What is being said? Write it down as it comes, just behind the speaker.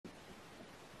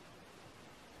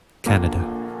Canada,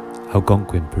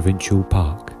 Algonquin Provincial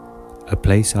Park, a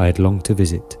place I had longed to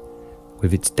visit,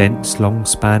 with its dense,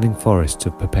 long-spanning forests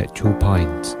of perpetual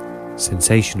pines,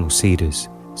 sensational cedars,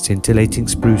 scintillating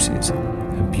spruces,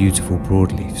 and beautiful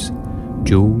broadleafs,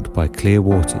 jewelled by clear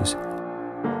waters,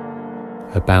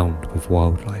 abound with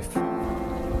wildlife.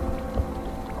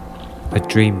 I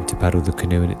dreamed to paddle the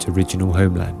canoe in its original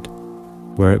homeland,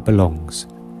 where it belongs,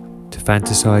 to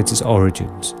fantasize its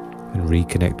origins and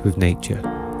reconnect with nature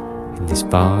in this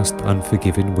vast,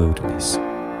 unforgiving wilderness.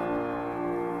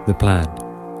 The plan,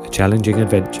 a challenging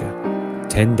adventure,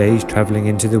 10 days travelling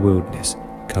into the wilderness,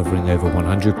 covering over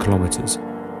 100 kilometres,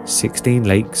 16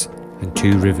 lakes and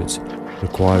 2 rivers,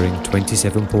 requiring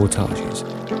 27 portages,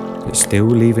 but still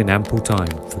leaving ample time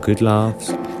for good laughs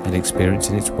and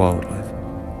experiencing its wildlife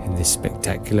in this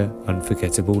spectacular,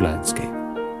 unforgettable landscape.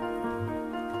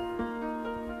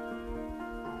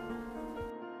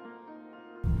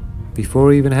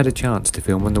 Before I even had a chance to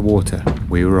film on the water,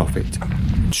 we were off it,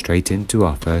 and straight into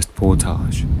our first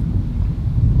portage.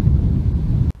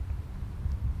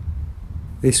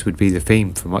 This would be the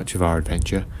theme for much of our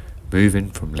adventure,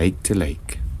 moving from lake to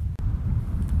lake,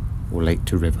 or lake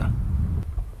to river,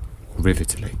 or river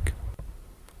to lake,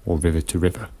 or river to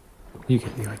river. You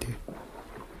get the idea.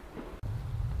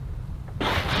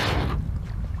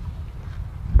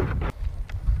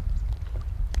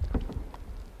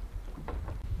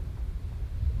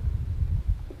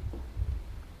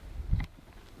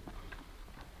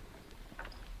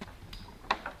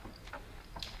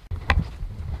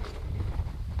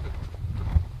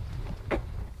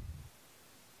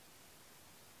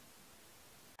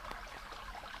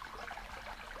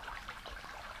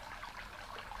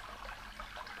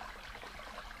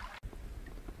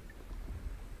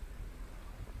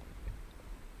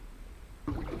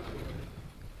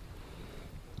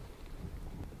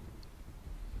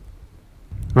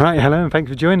 Right, hello and thanks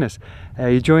for joining us.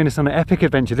 You join us on an epic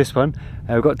adventure, this one.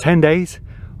 We've got 10 days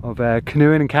of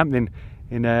canoeing and camping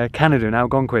in Canada and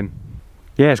Algonquin.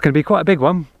 Yeah, it's going to be quite a big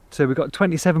one. So we've got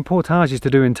 27 portages to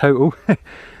do in total,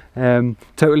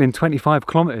 totaling 25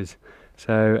 kilometres.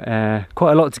 So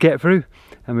quite a lot to get through.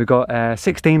 And we've got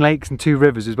 16 lakes and 2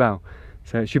 rivers as well.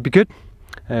 So it should be good.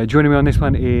 Joining me on this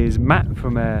one is Matt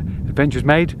from Adventures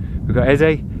Made. We've got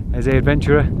Eze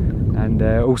Adventurer, and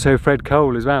also Fred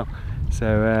Cole as well.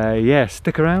 So yeah,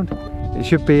 stick around, it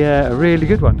should be a really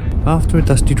good one. After a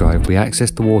dusty drive, we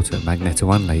accessed the water at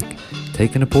Magnetawan Lake,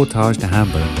 taking a portage to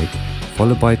Hambone Lake,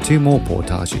 followed by 2 more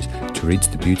portages to reach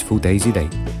the beautiful Daisy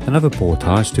Lake. Another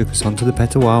portage took us onto the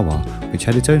Petawawa, which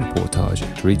had its own portage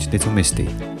to reach Little Misty.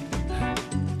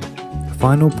 A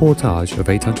final portage of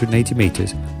 880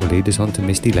 metres will lead us onto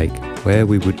Misty Lake, where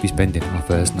we would be spending our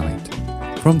first night.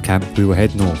 From camp we will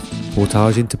head north,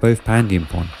 portage into both Pandion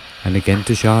Pond and again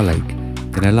to Shah Lake,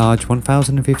 then a large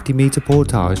 1050 metre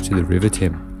portage to the River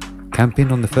Tim,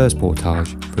 camping on the first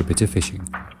portage for a bit of fishing.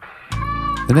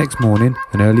 The next morning,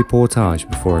 an early portage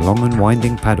before a long and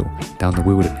winding paddle down the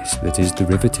wilderness that is the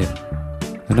River Tim.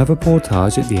 Another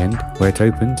portage at the end where it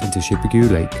opens into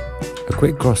Shippagew Lake, a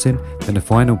quick crossing, then a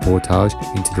final portage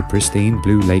into the pristine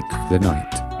blue lake for the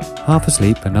night. Half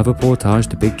asleep, another portage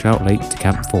to Big Trout Lake to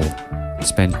Camp 4, and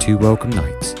spend 2 welcome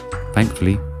nights,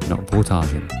 thankfully not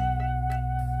portaging.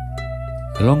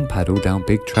 A long paddle down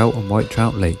Big Trout and White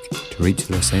Trout Lake to reach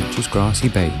the licentious Grassy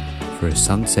Bay for a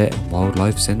sunset and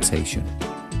wildlife sensation.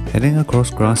 Heading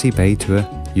across Grassy Bay to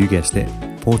a, you guessed it,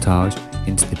 portage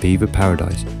into the beaver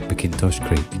paradise, McIntosh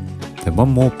Creek. Then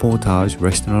one more portage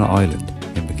resting on an island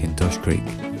in McIntosh Creek.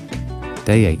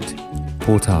 Day 8,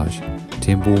 portage,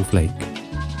 Timberwolf Lake.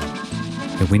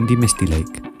 The windy Misty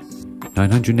Lake,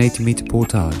 980 metre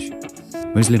portage,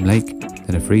 Muslim Lake,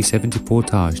 then a 370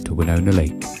 portage to Wenona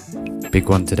Lake. Big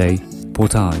one today,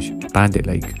 portage, Bandit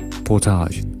Lake,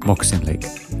 portage, Moccasin Lake,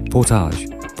 portage,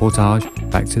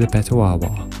 back to the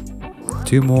Petawawa.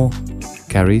 2 more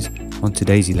carries onto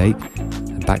Daisy Lake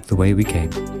and back the way we came.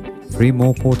 3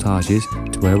 more portages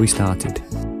to where we started,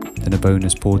 then a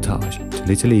bonus portage to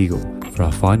Little Eagle for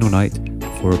our final night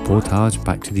before a portage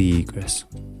back to the egress.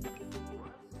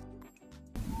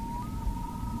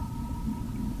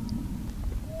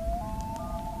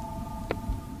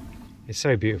 It's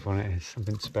so beautiful, and it is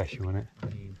something special in it.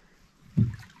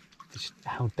 Just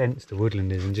how dense the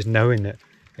woodland is, and just knowing that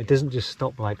it doesn't just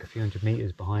stop like a few hundred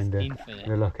metres behind the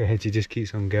lock edge, it just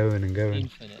keeps on going and going.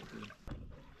 Infinite.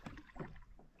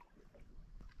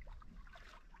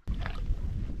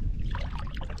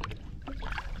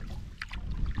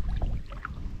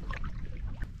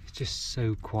 It's just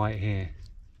so quiet here.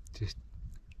 Just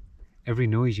every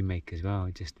noise you make as well,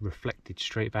 just reflected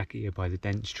straight back at you by the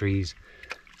dense trees.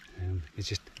 It's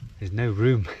just, there's no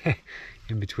room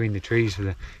in between the trees for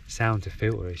the sound to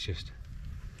filter. It's just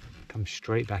comes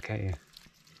straight back at you.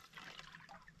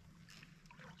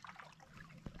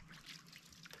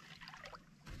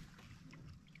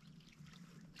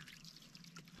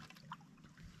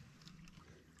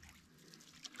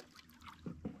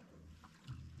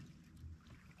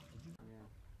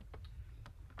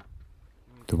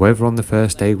 The weather on the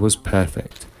first day was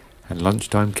perfect, and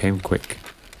lunchtime came quick.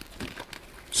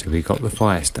 So we got the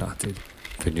fire started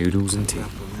for noodles and tea.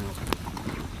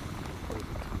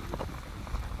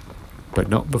 But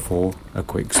not before a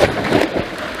quick swim.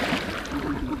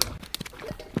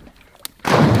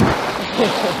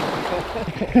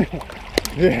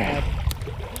 Yeah.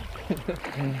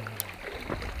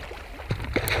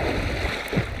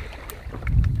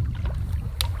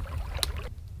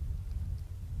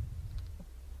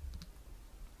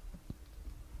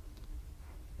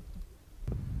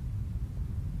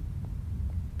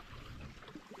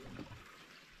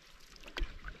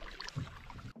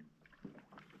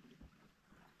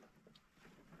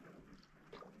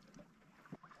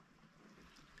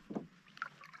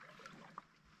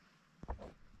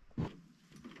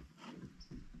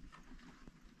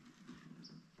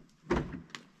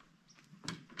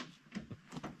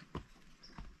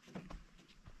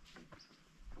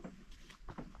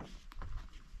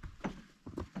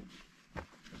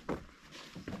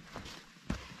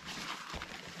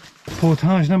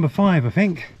 Portage number 5, I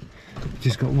think.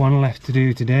 Just got one left to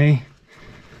do today,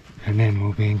 and then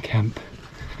we'll be in camp.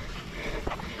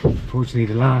 Fortunately,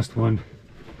 the last one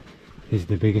is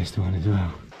the biggest one as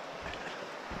well.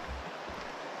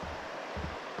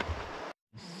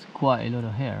 It's quite a lot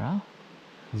of hair, huh?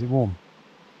 Is it warm?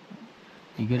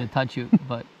 You're gonna touch it,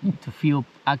 but to feel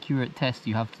accurate test,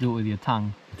 you have to do it with your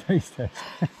tongue. Taste test.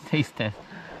 Taste test.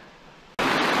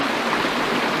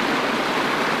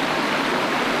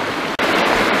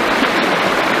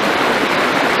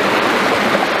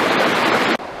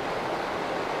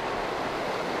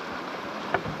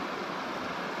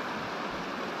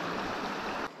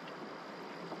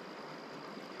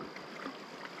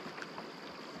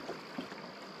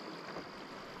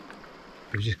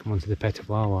 We've just come onto the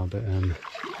Petawawa, but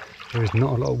there is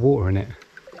not a lot of water in it.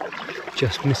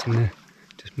 Just missing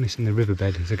the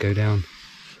riverbed as I go down.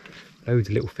 Loads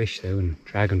of little fish though, and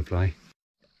dragonfly.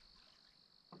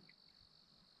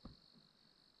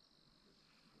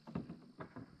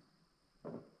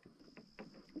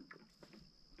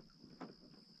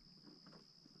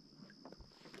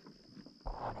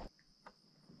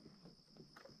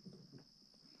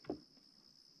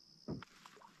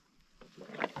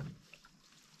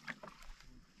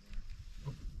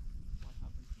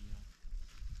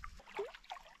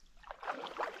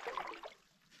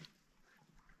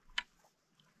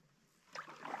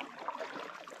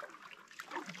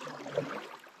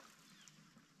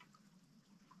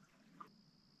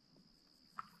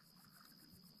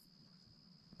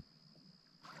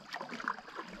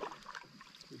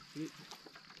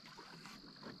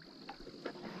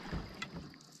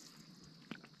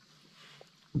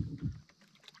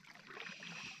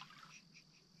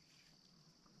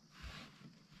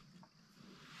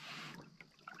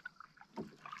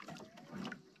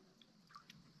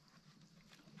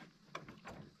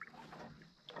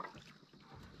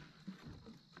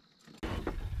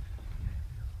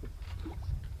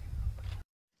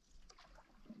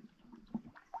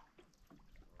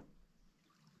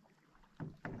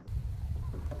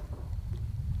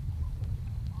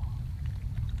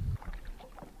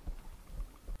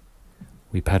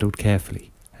 We paddled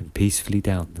carefully and peacefully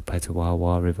down the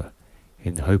Petawawa River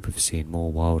in the hope of seeing more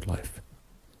wildlife.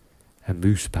 A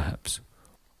moose perhaps,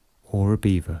 or a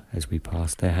beaver as we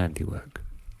passed their handiwork.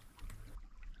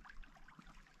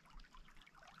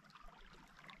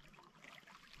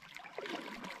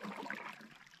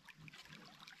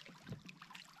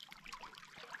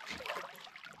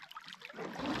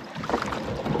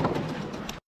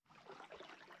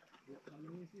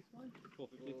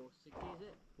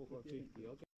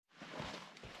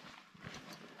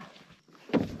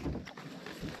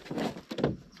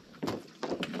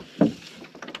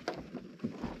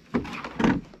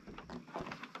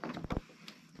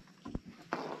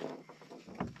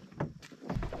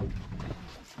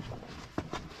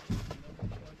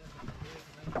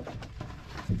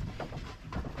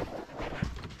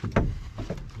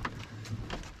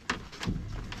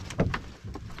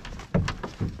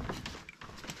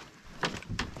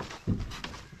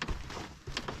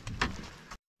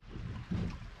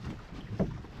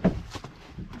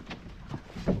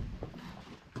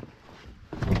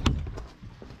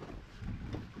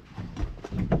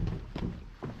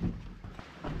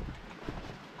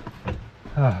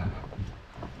 Oh,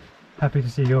 happy to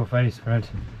see your face, Fred.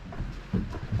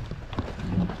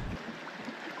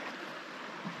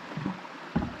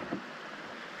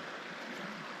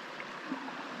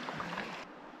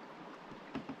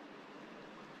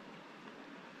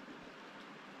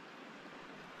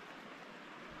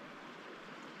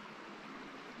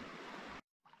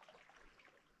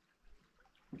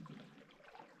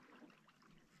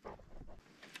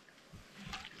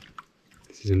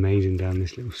 This is amazing down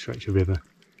this little stretch of river.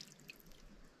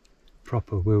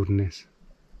 Proper wilderness.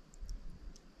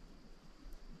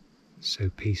 So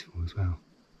peaceful as well.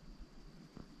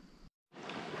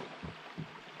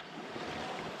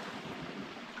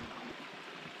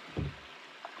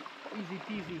 Easy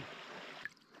peasy.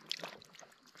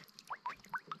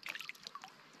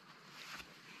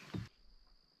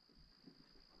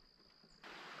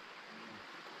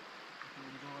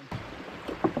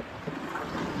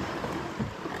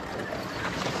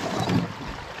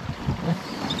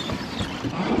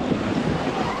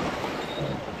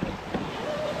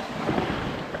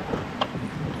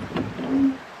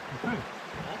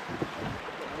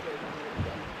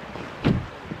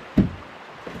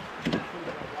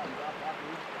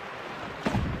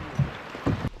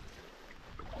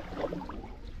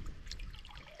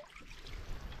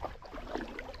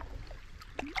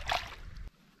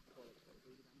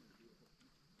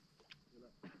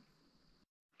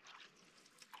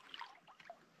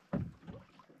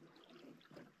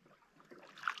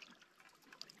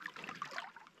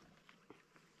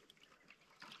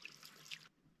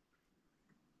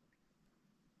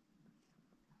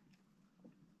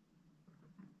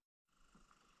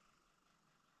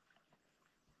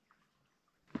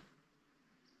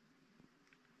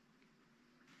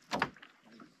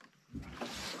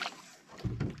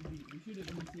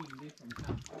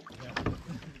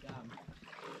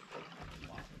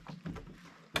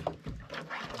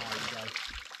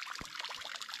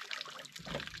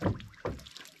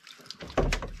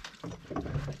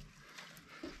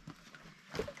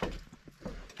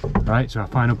 Right, so our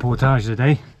final portage of the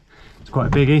day. It's quite a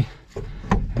biggie,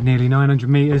 at nearly 900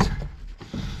 metres.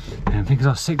 And I think it's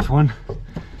our 6th one.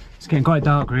 It's getting quite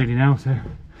dark really now, so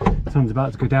the sun's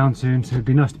about to go down soon, so it'd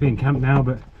be nice to be in camp now,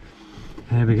 but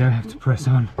there we go, have to press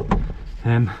on.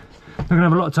 Not going to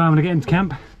have a lot of time when I get into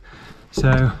camp,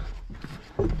 so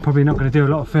probably not going to do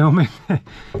a lot of filming.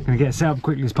 Going to get set up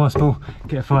quickly as possible,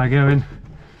 get a fire going,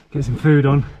 get some food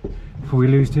on before we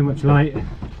lose too much light.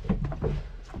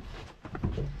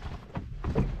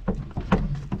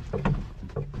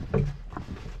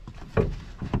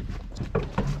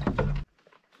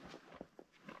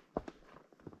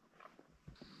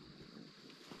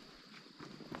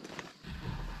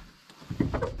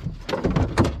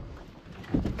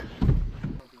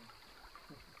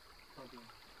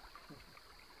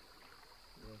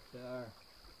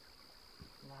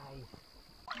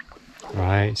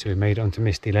 Right, so we made it onto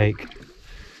Misty Lake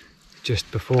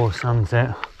just before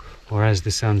sunset, or as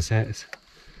the sun sets.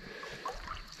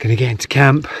 Gonna get into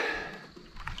camp,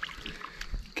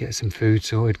 get some food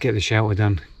sorted, get the shelter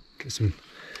done, get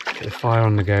the fire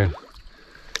on the go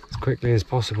as quickly as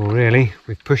possible really.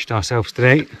 We've pushed ourselves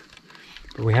today,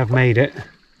 but we have made it,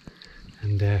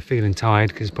 and feeling tired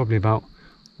because it's probably about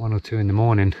 1 or 2 in the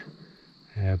morning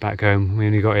back home. We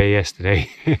only got here yesterday.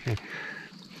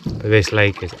 But this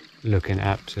lake is looking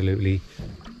absolutely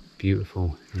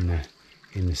beautiful in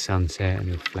the sunset and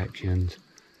the reflections.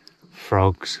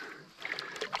 Frogs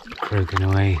croaking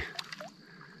away.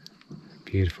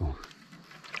 Beautiful.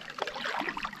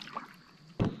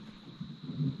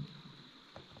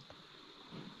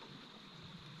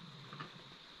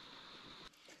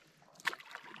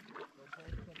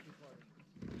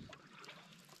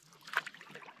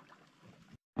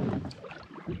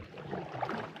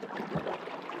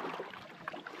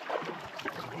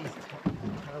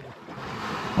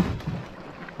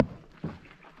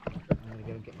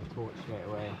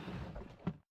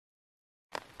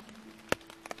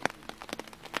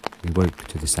 We woke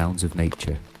to the sounds of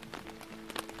nature,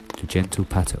 to gentle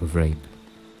patter of rain,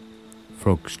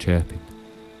 frogs chirping,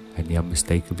 and the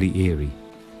unmistakably eerie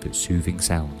but soothing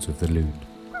sounds of the loon.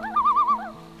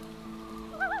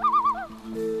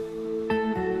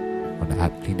 On the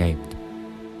aptly named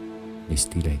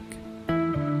Misty Lake.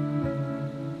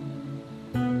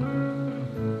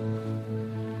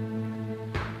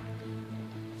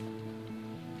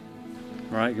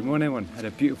 Right, good morning everyone. Had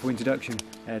a beautiful introduction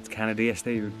to Canada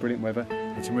yesterday with brilliant weather.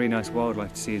 Had some really nice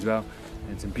wildlife to see as well,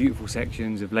 and some beautiful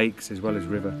sections of lakes as well as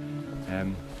river. Yeah,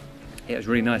 it was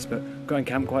really nice, but got in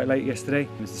camp quite late yesterday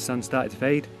as the sun started to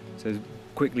fade, so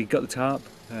quickly got the tarp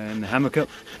and the hammock up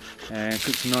and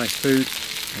cooked some nice food,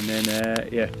 and then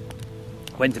yeah,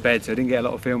 went to bed, so I didn't get a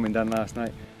lot of filming done last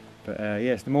night. But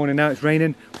yeah, it's the morning now, it's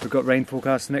raining. We've got rain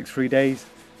forecast the next 3 days,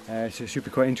 so it should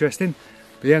be quite interesting.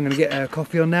 But yeah, I'm going to get a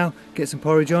coffee on now, get some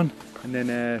porridge on, and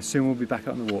then soon we'll be back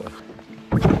out on the water.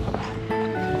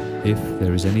 If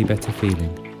there is any better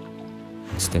feeling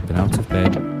than stepping out of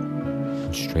bed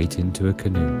and straight into a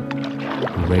canoe,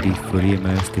 already fully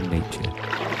immersed in nature,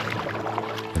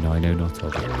 then I know not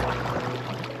of it.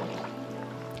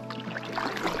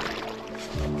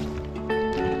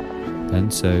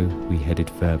 And so we headed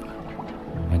further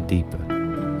and deeper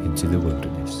into the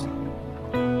wilderness.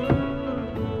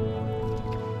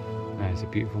 It's a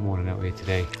beautiful morning out here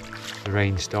today. The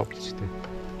rain stopped, just a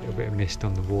little bit of mist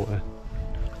on the water.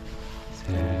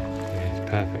 So, yeah, it's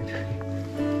perfect.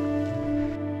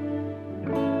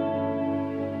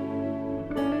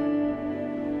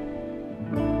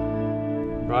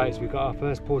 Right, so we've got our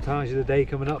first portage of the day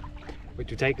coming up, which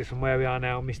will take us from where we are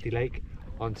now, Misty Lake,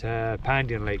 onto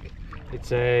Pandion Lake.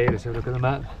 It's a, let's have a look at the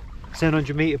map,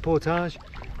 700 metre portage,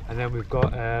 and then we've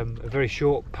got a very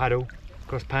short paddle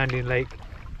across Pandion Lake,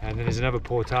 and then there's another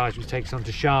portage which takes us on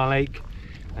to Shah Lake,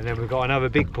 and then we've got another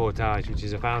big portage which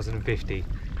is 1,050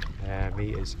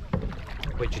 metres,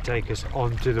 which will take us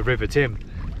onto the River Tim.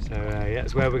 So yeah,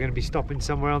 that's where we're going to be stopping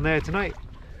somewhere on there tonight.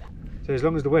 So as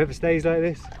long as the weather stays like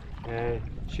this,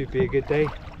 should be a good day,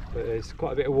 but there's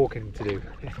quite a bit of walking to do.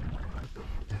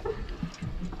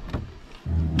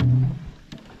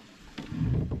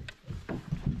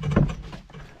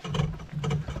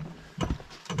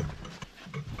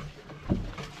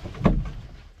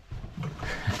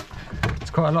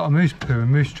 Quite a lot of moose poo and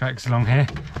moose tracks along here.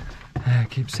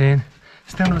 Keep seeing.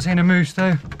 Still not seeing a moose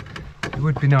though. It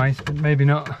would be nice, but maybe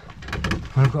not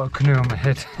when I've got a canoe on my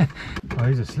head. Oh,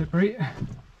 these are slippery.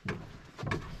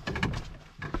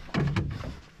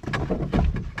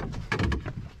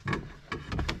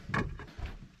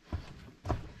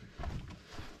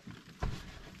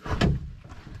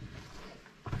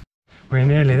 We're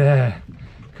nearly there.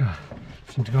 God,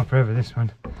 seems to go forever this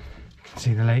one.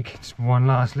 See the lake, just one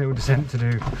last little descent to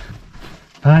do.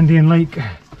 Pandion Lake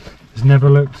has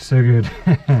never looked so good.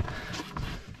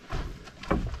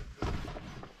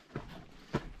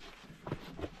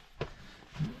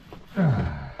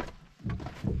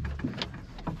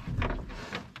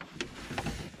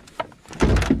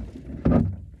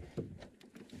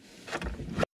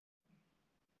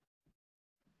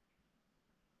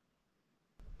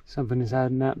 Something has had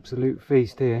an absolute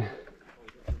feast here.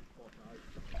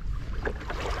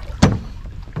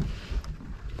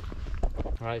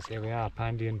 Right, so here we are,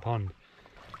 Pandion Pond.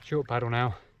 Short paddle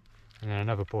now, and then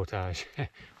another portage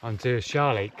onto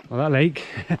Shah Lake. Well, that lake,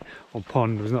 or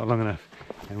pond, was not long enough,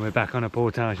 and we're back on a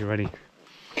portage already.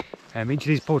 Each of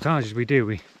these portages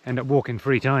we end up walking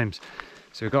 3 times.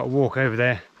 So we've got to walk over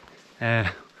there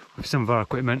with some of our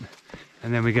equipment,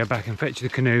 and then we go back and fetch the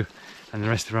canoe and the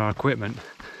rest of our equipment.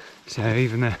 So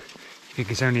even though you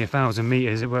think it's only 1,000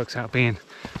 metres, it works out being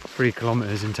 3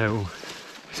 kilometres in total.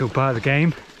 It's all part of the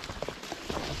game.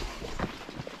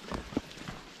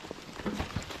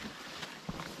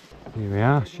 Here we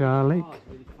are, Shah Lake.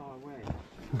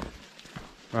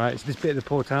 Right, so this bit of the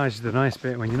portage is the nice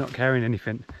bit when you're not carrying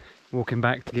anything. Walking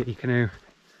back to get your canoe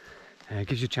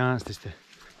gives you a chance just to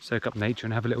soak up nature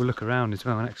and have a little look around as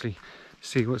well and actually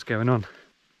see what's going on.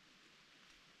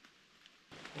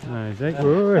 Isaac,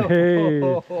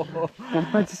 whoa,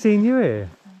 fancy seeing you here.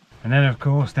 And then of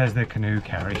course there's the canoe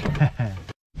carry.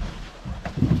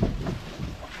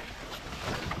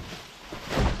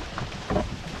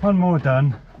 One more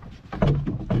done.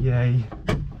 Yay.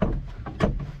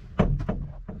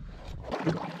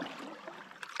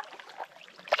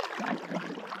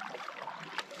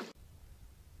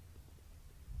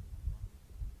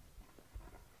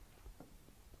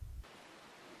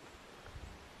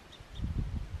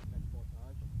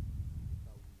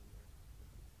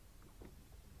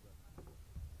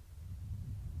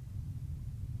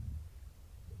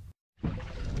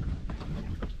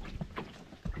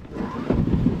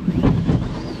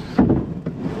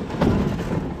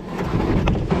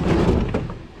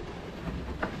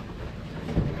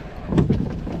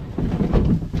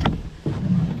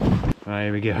 Right,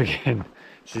 here we go again.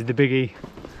 This is the biggie.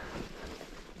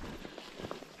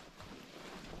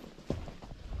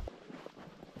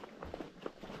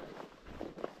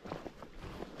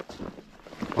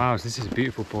 Wow, so this is a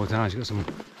beautiful portage. It's got some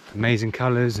amazing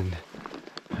colours and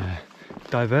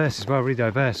diverse as well, really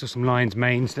diverse. Got some lion's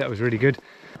manes, so that was really good.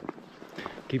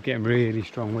 Keep getting really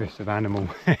strong whiffs of animal.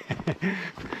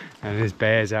 And there's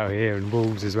bears out here and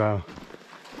wolves as well.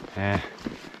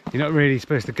 You're not really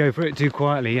supposed to go for it too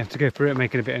quietly. You have to go for it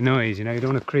making a bit of noise, you know. You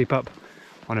don't want to creep up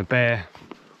on a bear,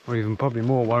 or even probably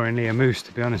more worryingly a moose,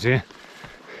 to be honest here.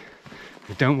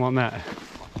 We don't want that.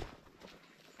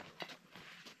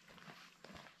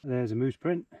 There's a moose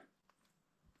print.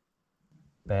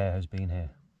 Bear has been here.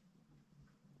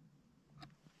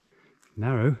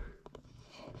 Narrow.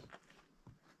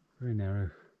 Very narrow.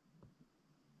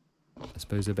 I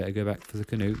suppose I better go back for the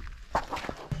canoe.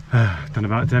 Done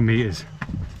about 10 metres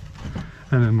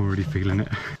and I'm already feeling it.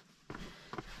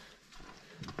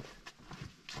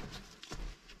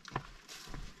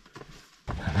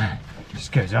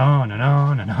 Just goes on and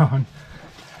on and on.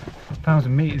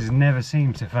 1,000 metres never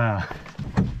seems so far.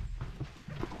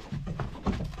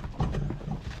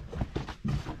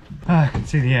 I can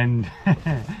see the end.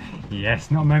 Yes,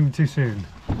 not a moment too soon.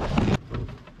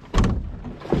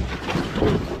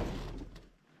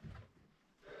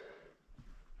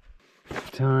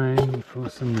 Time for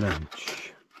some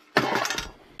lunch.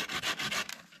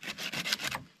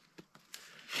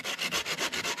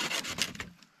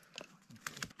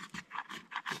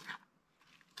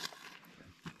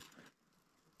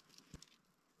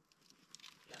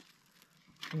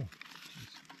 Oh,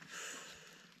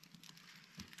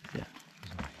 yeah,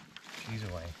 cheese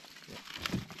away. Yeah.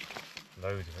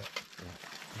 Loads of it. Yeah.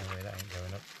 No way that ain't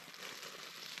going up.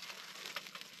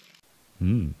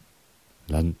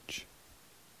 Lunch.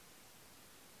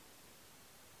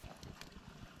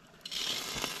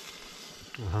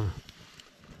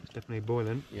 It's definitely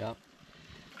boiling. Yeah.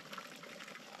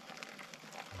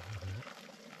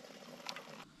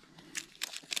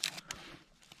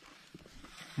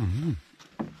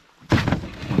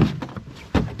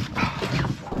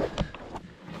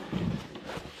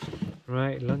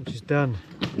 Right, lunch is done.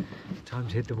 Time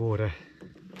to hit the water.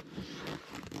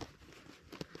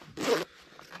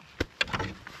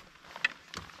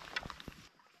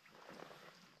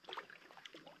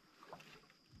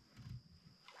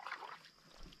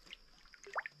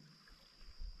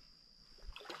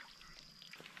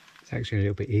 It's actually a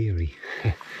little bit eerie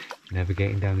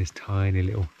navigating down this tiny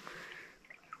little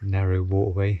narrow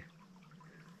waterway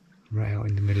right out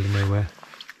in the middle of nowhere.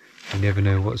 You never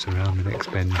know what's around the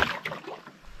next bend.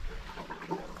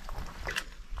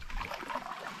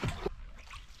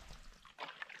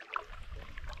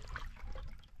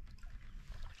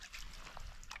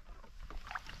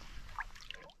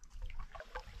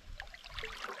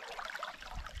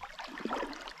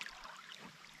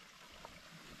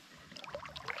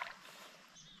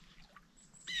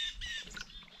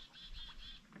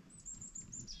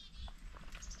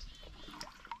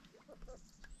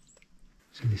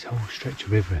 So this whole stretch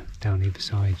of river down either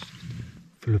side,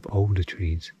 full of alder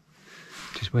trees,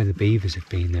 just where the beavers have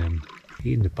been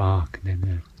eating the bark, and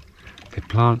then they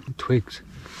plant twigs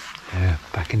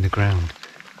back in the ground,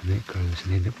 and it grows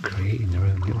and end up creating their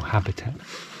own little habitat.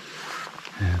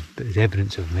 But there's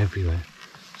evidence of them everywhere,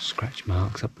 scratch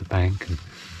marks up the bank and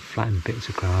flattened bits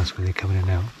of grass where they come in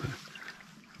and out. But I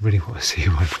really want to see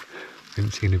one. I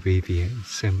haven't seen a beaver yet. There's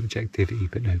so much activity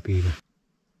but no beaver.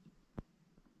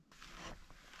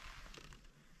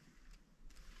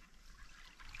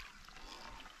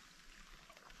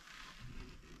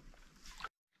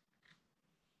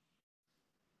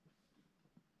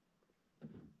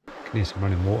 Can hear some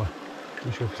running water.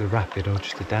 Not sure if it's a rapid or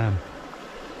just a dam.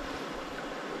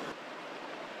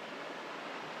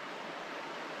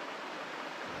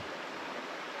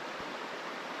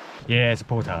 Yeah, it's a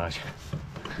portage.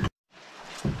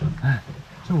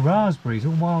 It's all raspberries,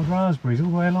 all wild raspberries all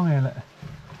the way along here, look.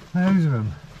 Loads of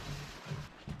them.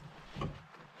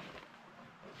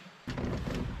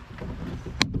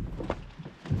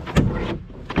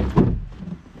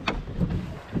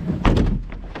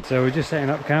 So we're just setting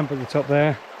up camp at the top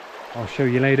there. I'll show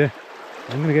you later.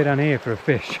 I'm going to go down here for a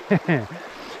fish.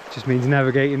 Just means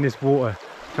navigating this water.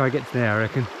 Try to get to there, I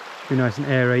reckon. Be nice and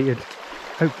aerated,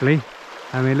 hopefully.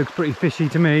 I mean, it looks pretty fishy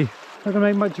to me. Not going to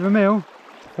make much of a meal.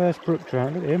 First brook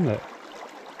trout, look at him, look.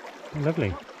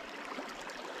 Lovely.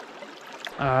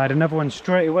 I had another one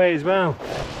straight away as well.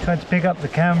 Tried to pick up the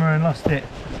camera and lost it.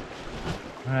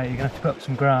 Alright, you're going to have to put up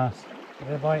some grass.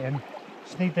 They're biting.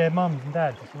 Just need their mums and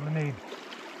dads, that's all I need.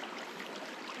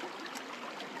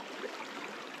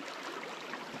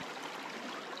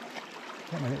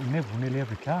 Getting a little nibble nearly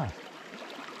every cast.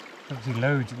 Obviously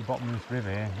loads at the bottom of this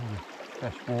river here.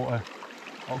 Fresh water,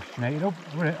 oxygenated. Oh,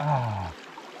 really? Ah,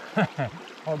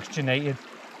 oxygenated,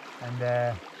 and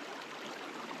yeah,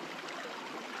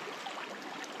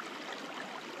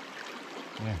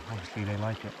 obviously they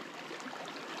like it.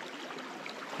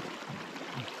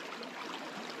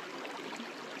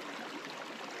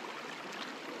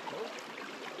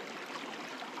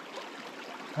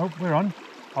 Oh, we're on.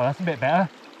 Oh, that's a bit better.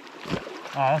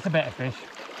 Oh, that's a better fish.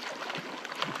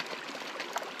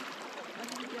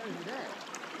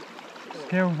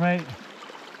 skills, mate.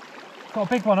 Got a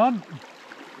big one on. Yeah.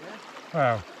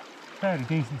 Well, fairly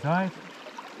decent size.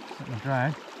 Let me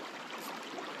drag.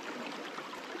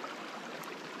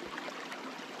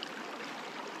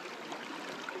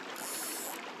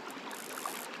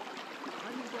 How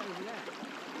do you get over there?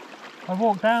 I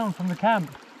walked down from the camp.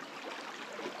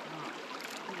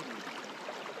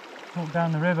 Walked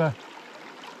down the river.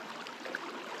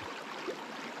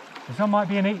 So some might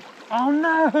be an eat. Oh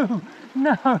no!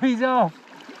 No, he's off!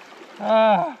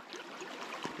 Ah!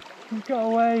 He's got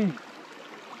away!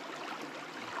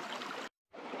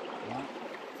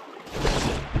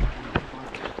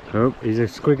 Oh, he's a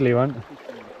squiggly one.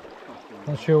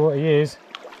 Not sure what he is.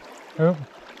 Oh,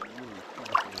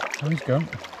 oh, he's gone.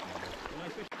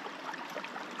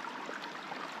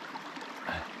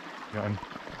 Got him.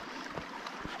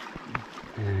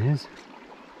 There he is.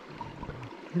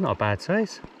 He's not a bad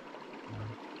size.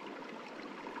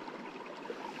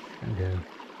 There we go.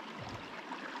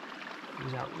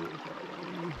 He's out.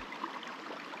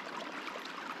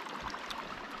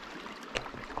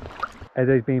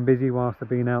 Enzo's been busy whilst I've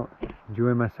been out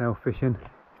enjoying myself fishing.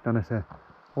 He's done us an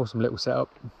awesome little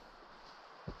setup.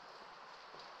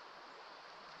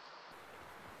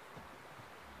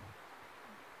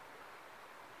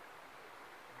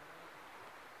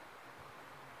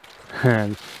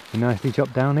 And nicely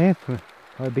chopped down here for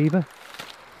a beaver.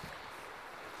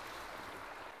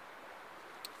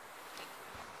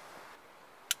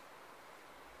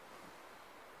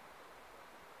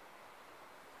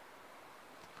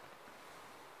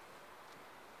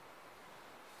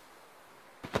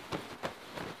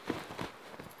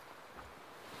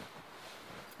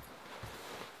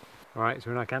 Alright, so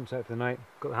we're in our campsite for the night.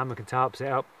 Got the hammock and tarp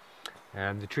set up.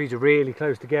 The trees are really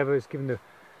close together. It's giving the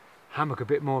hammock a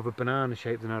bit more of a banana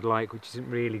shape than I'd like, which isn't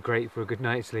really great for a good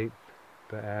night's sleep.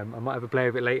 But I might have a play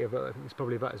with it later, but I think it's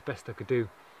probably about as best I could do.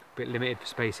 A bit limited for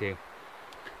space here.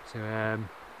 So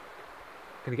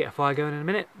gonna get a fire going in a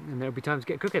minute and there'll be time to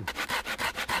get cooking.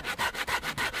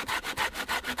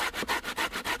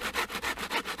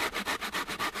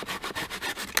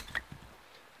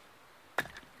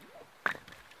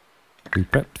 We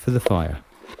prepped for the fire,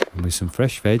 and with some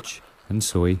fresh veg and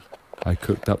soy, I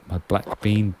cooked up my black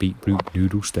bean beetroot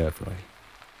noodle stir fry.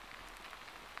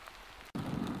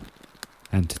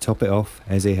 And to top it off,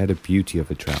 Eze had a beauty of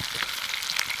a trout,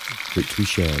 which we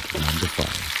shared around the fire.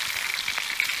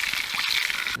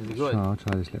 Sure, I'll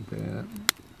try this little bit.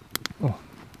 Oh.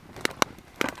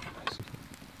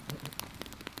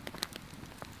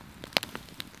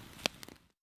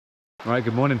 Right,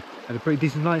 good morning. Had a pretty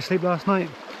decent night's sleep last night.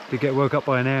 Did get woke up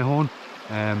by an air horn.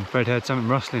 Fred heard something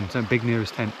rustling, something big near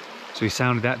his tent. So he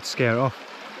sounded that to scare it off.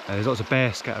 There's lots of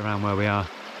bears scattered around where we are.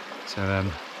 So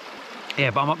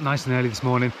yeah, but I'm up nice and early this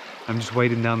morning. I'm just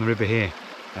wading down the river here.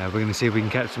 We're going to see if we can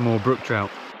catch some more brook trout.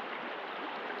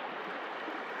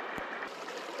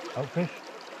 Oh, fish?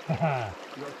 You got a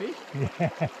fish?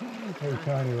 Yeah, very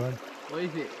tiny one. What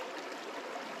is it?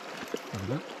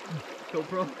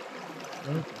 GoPro?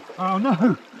 Oh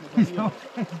no! He's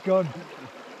off, he's gone.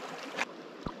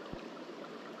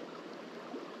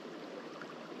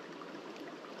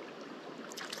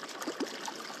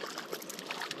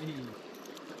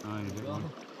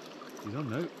 He's on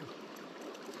note.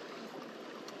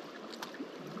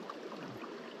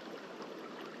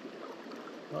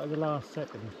 Right at the last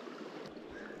second.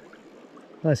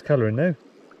 Nice colouring though.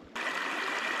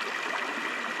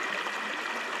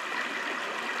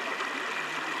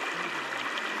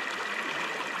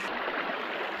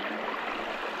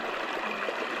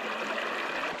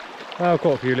 Well,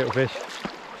 caught a few little fish,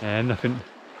 and nothing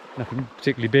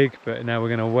particularly big, but now we're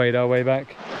going to wade our way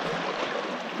back.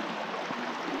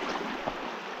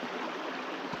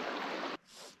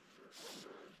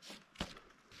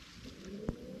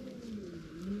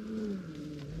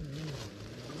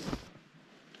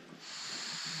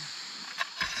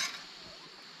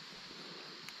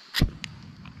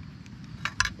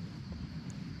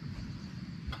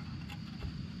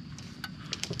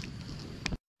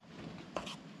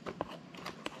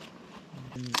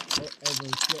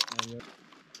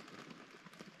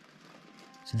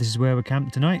 So this is where we're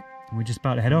camped tonight, and we're just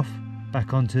about to head off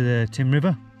back onto the Tim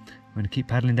River. We're going to keep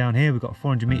paddling down here. We've got a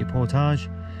 400-metre portage.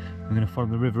 We're going to follow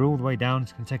the river all the way down.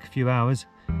 It's going to take a few hours,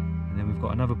 and then we've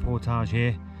got another portage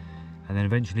here, and then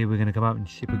eventually we're going to come out in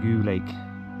Shippagew Lake,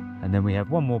 and then we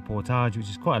have one more portage, which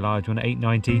is quite a large one, at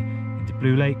 890 into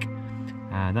Blue Lake,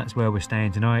 and that's where we're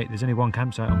staying tonight. There's only one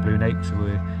campsite on Blue Lake, so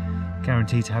we're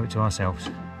guaranteed to have it to ourselves.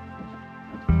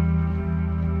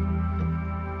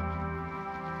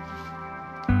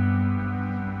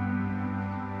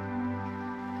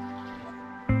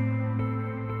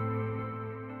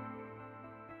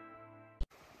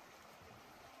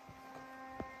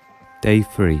 Day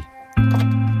 3,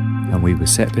 and we were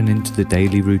settling into the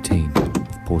daily routine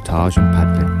of portage and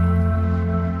paddling.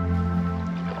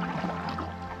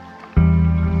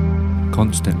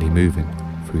 Constantly moving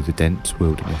through the dense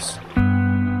wilderness.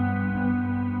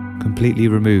 Completely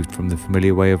removed from the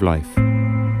familiar way of life,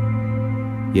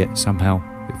 yet somehow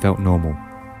it felt normal.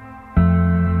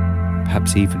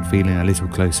 Perhaps even feeling a little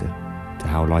closer to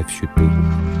how life should be.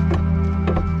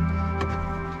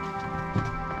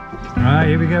 Right,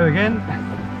 here we go again.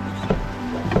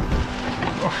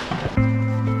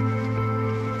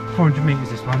 400 metres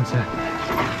this one, so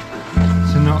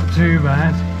not too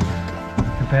bad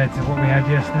compared to what we had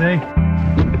yesterday.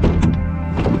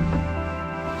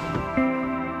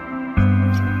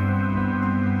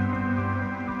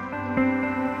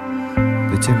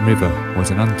 The Tim River was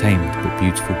an untamed but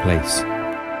beautiful place,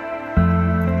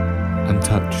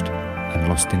 untouched and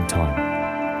lost in time.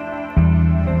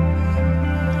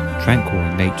 Tranquil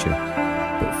in nature,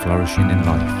 but flourishing in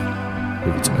life,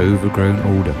 with its overgrown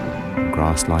alder and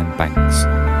grass-lined banks.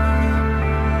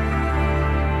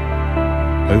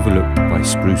 Overlooked by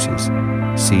spruces,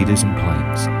 cedars and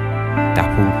pines,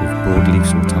 dappled with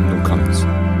broadleaf's autumnal colours.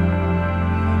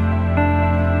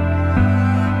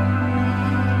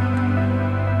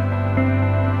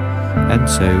 And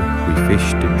so we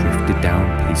fished and drifted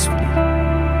down peacefully,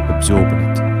 absorbing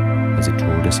it as it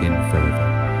drawed us in further.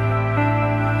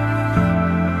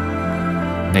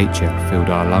 Nature filled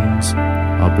our lungs,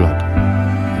 our blood,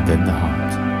 and then the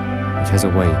heart. It has a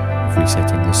way of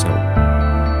resetting the soul.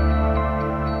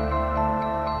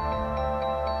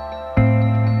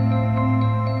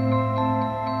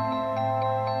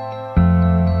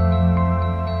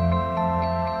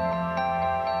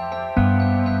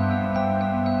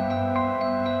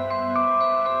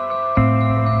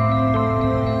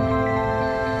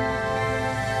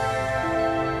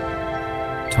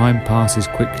 Time passes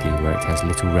quickly where it has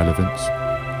little relevance,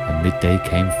 and midday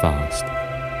came fast.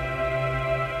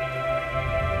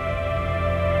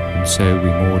 And so we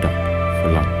moored up for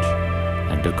lunch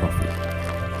and a coffee.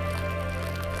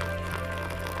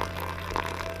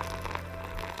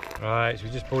 Right, so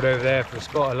we just pulled over there for a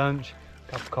spot of lunch,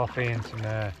 a cup of coffee and some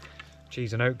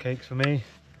cheese and oat cakes for me.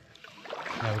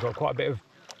 Now we've got quite a bit of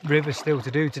river still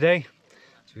to do today,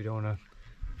 so we don't want to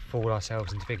fool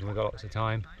ourselves into thinking we've got lots of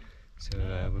time. So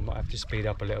we might have to speed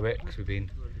up a little bit because we've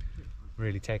been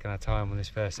really taking our time on this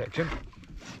first section.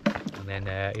 And then,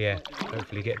 yeah,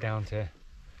 hopefully get down to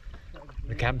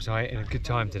the campsite in a good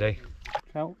time today.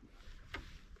 Trout.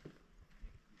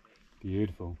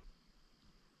 Beautiful.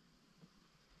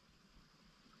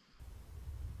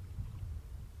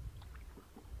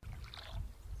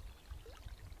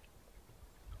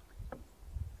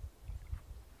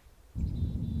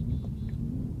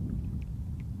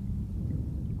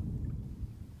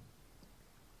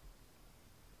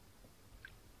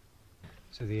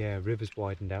 So the river's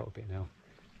widened out a bit now.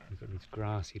 We've got these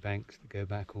grassy banks that go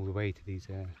back all the way to these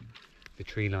the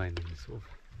tree line and the sort of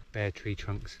bare tree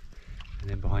trunks, and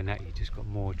then behind that you just got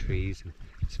more trees and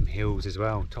some hills as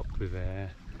well, topped with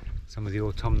some of the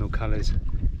autumnal colours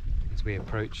as we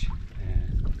approach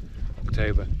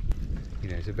October. You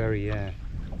know, it's a very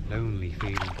lonely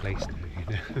feeling place now, you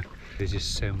know. There's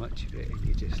just so much of it and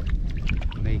you're just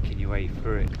making your way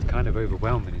through it. It's kind of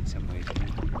overwhelming in some ways, you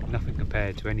know? Nothing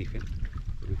compared to anything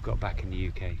that we've got back in the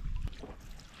UK.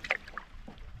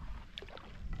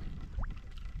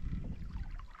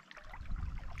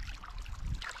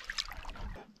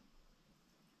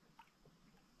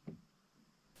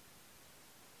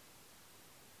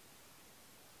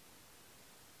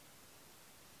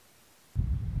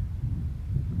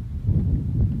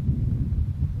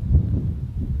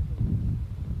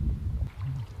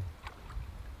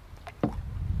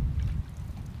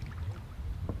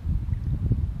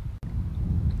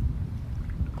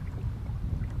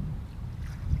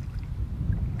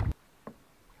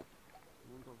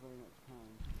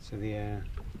 So the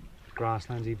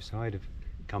grasslands either side have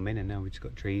come in, and now we've just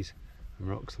got trees and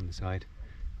rocks on the side.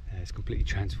 It's completely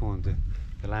transformed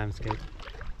the landscape.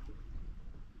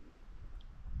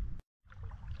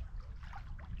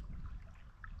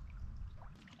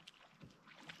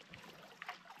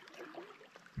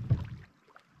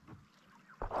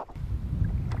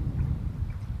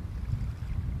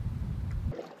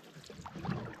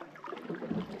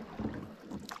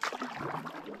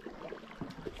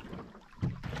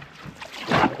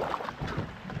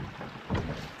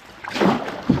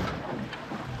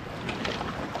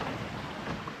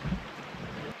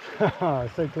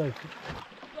 So close.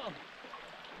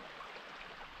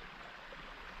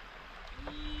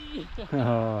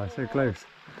 Oh, so close.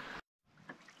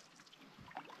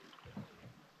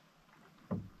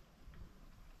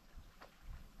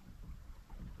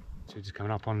 So we're just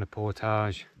coming up on the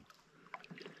portage.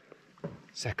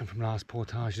 Second from last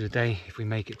portage of the day, if we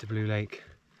make it to Blue Lake.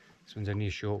 This one's only a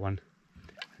short one.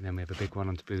 And then we have a big one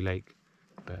onto Blue Lake.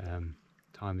 But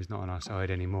time is not on our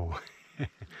side anymore. So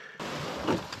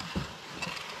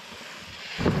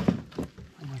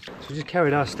we just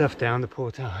carried our stuff down the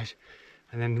portage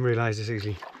and then realised this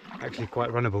is actually quite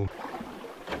runnable.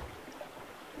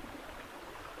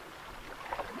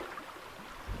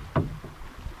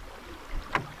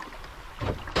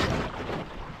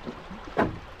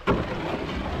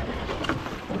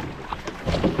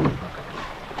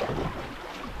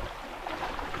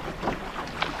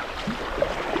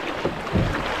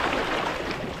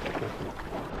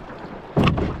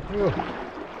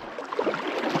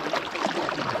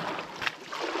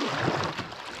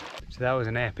 So that was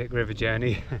an epic river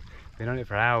journey. Been on it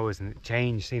for hours and it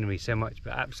changed scenery so much,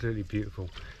 but absolutely beautiful.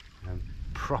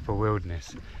 Proper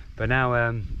wilderness. But now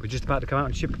we're just about to come out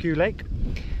on Shippagew Lake.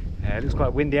 It looks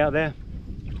quite windy out there.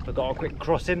 We've got a quick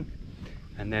crossing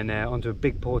and then onto a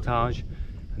big portage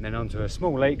and then onto a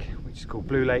small lake which is called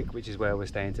Blue Lake, which is where we're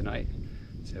staying tonight.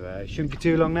 So it shouldn't be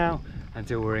too long now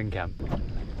until we're in camp.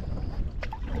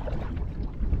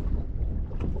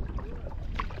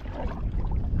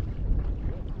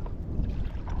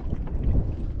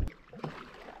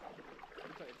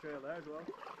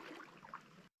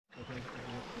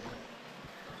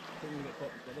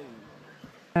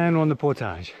 And we're on the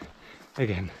portage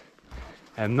again.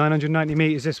 990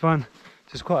 meters this one, so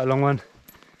it's quite a long one.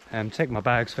 Take my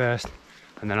bags first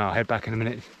and then I'll head back in a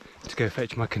minute to go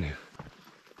fetch my canoe.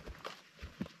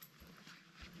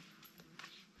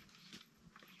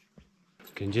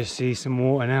 You can just see some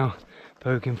water now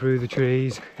poking through the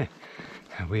trees.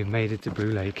 And we've made it to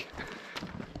Blue Lake.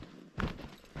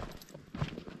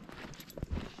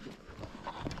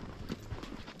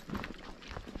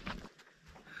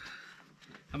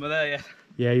 Am I there yet?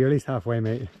 Yeah, you're at least halfway,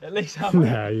 mate. At least halfway?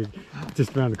 No, you're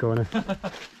just around the corner.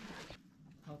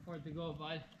 How far to go,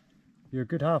 bud? You're a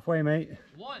good halfway, mate.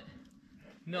 What?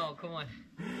 No, come on.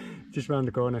 Just round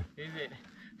the corner. Is it?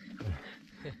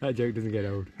 That joke doesn't get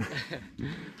old.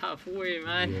 Halfway,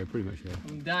 man. Yeah, pretty much there.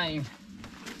 I'm dying.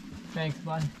 Thanks,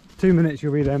 bud. 2 minutes,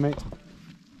 you'll be there, mate.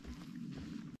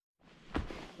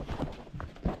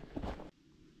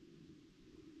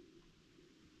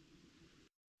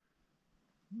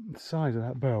 The size of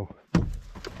that bell.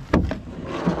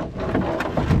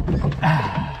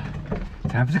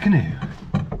 Time for the canoe.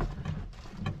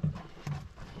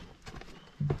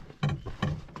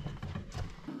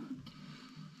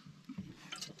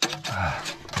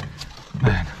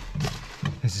 Man,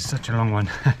 this is such a long one.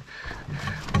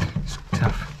 It's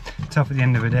tough at the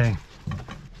end of the day.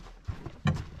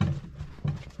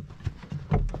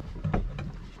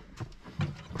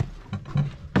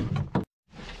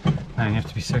 Man, you have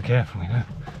to be so careful, you know.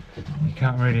 You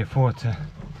can't really afford to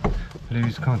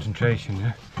lose concentration, you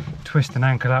know. Twist an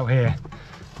ankle out here,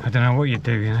 I don't know what you'd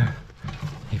do, you know.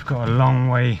 You've got a long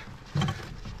way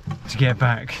to get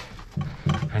back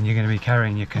and you're going to be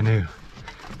carrying your canoe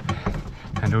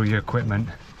and all your equipment.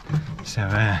 So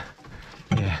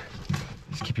yeah,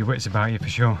 just keep your wits about you for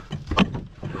sure.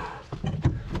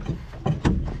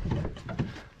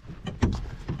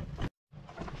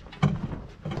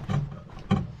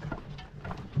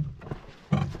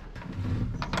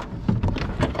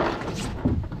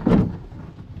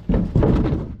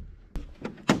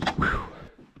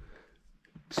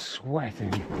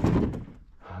 Sweating.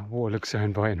 Oh, water looks so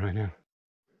inviting right now.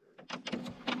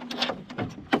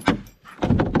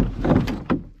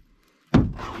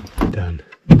 Done.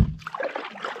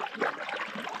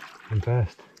 I'm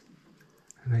first.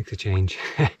 That makes a change.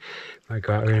 Might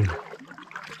go out here and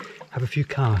have a few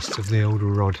casts of the older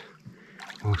rod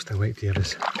whilst I wait for the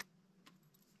others.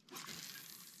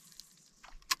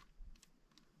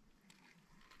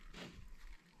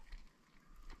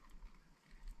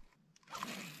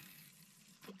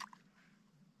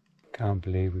 Can't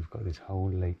believe we've got this whole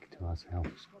lake to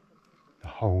ourselves. The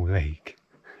whole lake.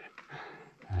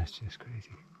 That's just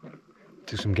crazy.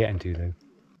 Took some getting to though.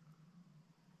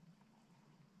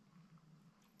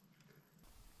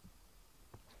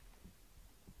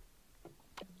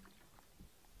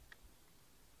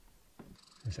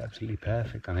 It's absolutely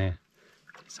perfect on here.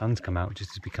 The sun's come out just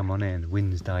as we come on here and the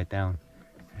wind's died down.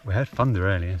 We heard thunder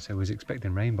earlier, so I was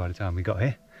expecting rain by the time we got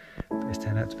here. But it's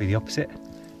turned out to be the opposite.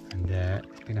 And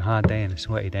it's been a hard day and a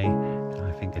sweaty day, and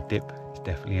I think a dip is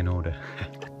definitely in order.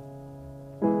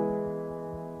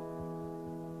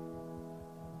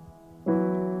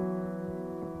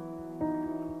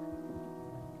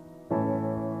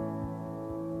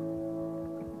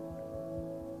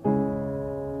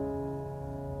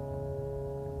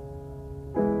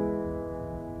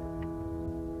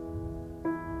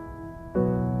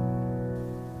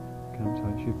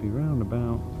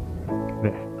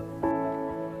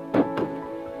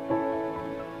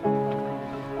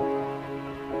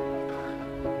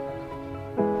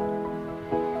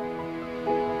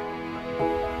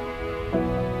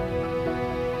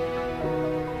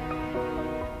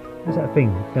 What's that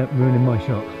thing that ruining my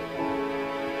shot?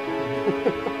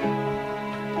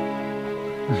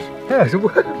 Yeah, it's a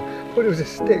worm. I thought it was a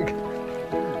stick.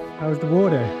 How was the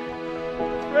water?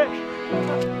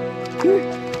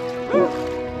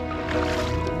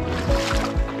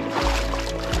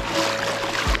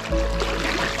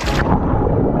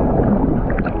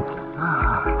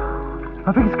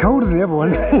 I think it's colder than the other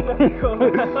one.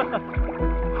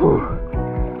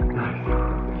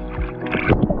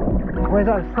 Where's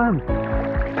that sun?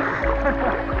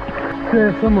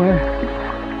 There somewhere.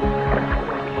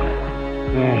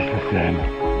 There's the sun.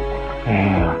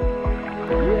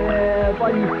 Yeah,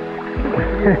 buddy.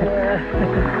 Yeah.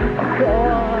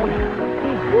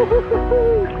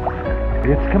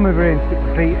 You have to come over here and stick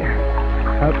your feet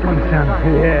up on the sun.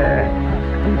 Yeah.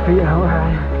 Keep your feet out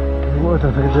high. What if I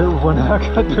can do it with one hand? I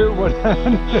can't do it with one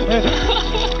hand.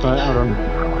 Right, hold on.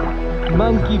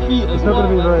 Monkey feet as It's not going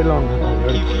to be very long.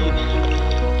 Monkey feet.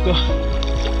 Go.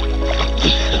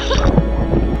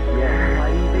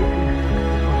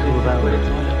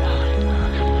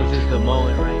 This is the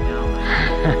moment right now,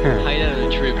 man. Height of the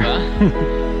trip, huh?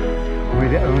 We're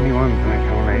the only ones in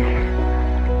Canoe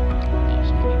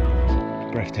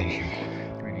Lake. Breathtaking.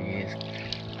 It really is.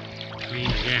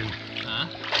 Clean again. Huh?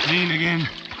 Clean again.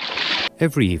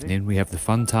 Every evening we have the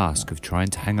fun task of trying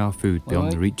to hang our food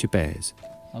beyond the reach of bears.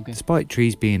 Okay. Despite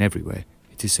trees being everywhere,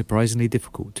 it is surprisingly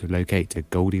difficult to locate a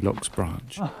Goldilocks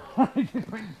branch. I just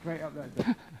went straight up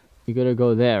there. You gotta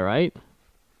go there, right?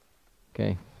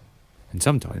 Okay. And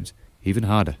sometimes even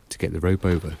harder to get the rope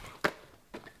over.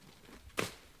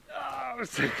 Oh,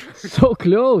 so close. So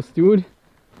close, dude.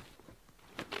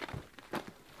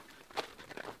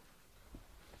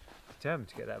 Determined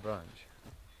to get that branch.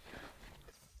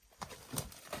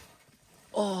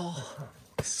 Oh,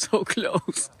 so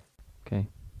close. Okay.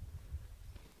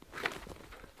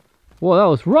 Whoa, that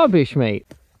was rubbish, mate.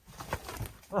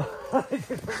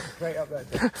 Straight up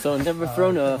there. So I've never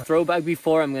thrown a throwback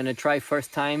before. I'm gonna try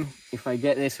first time. If I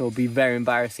get this, it will be very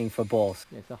embarrassing for balls.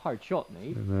 It's a hard shot,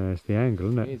 mate. It's the angle,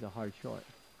 isn't It it? is a hard shot.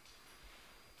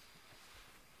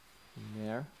 In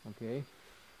there, okay.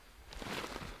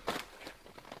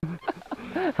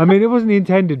 I mean, it wasn't the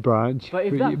intended branch. But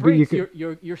if you- that you breaks, could-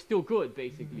 you're still good,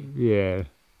 basically. Yeah.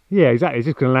 Yeah, exactly. It's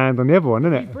just going to land on the other one,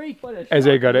 isn't it? Break, what a Eze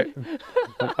shot, got mate. it.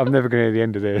 I'm never going to hear the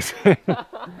end of this.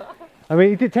 I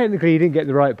mean, technically, he didn't get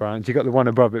the right branch. He got the one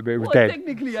above it, but it was Well, dead.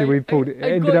 technically, So we pulled it. It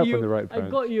ended up on the right I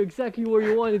branch. got you exactly where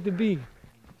you wanted to be.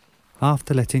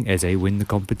 After letting Eze win the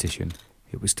competition,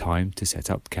 it was time to set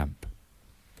up camp.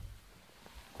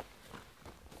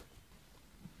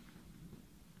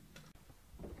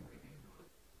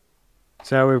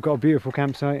 So we've got a beautiful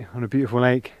campsite on a beautiful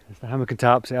lake. There's the hammock and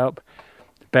tarp set up.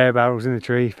 The bear barrels in the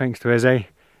tree, thanks to Eze.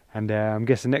 And I'm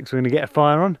guessing next we're going to get a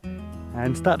fire on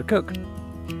and start to cook.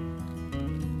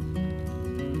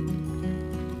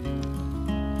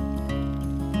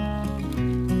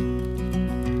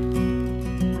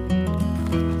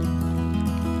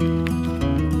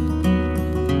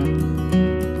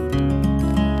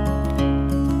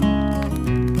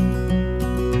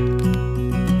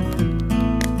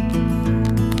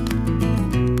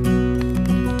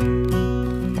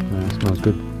 Smells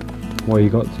good. What you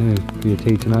got to for your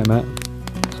tea tonight, Matt?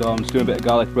 So I'm just doing a bit of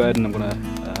garlic bread and I'm going to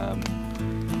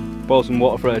boil some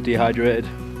water for a dehydrated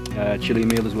chili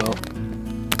meal as well.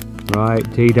 Right,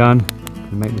 tea done.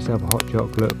 Gonna make myself a hot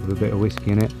chocolate with a bit of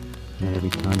whiskey in it, and then it'll be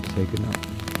time to say goodnight.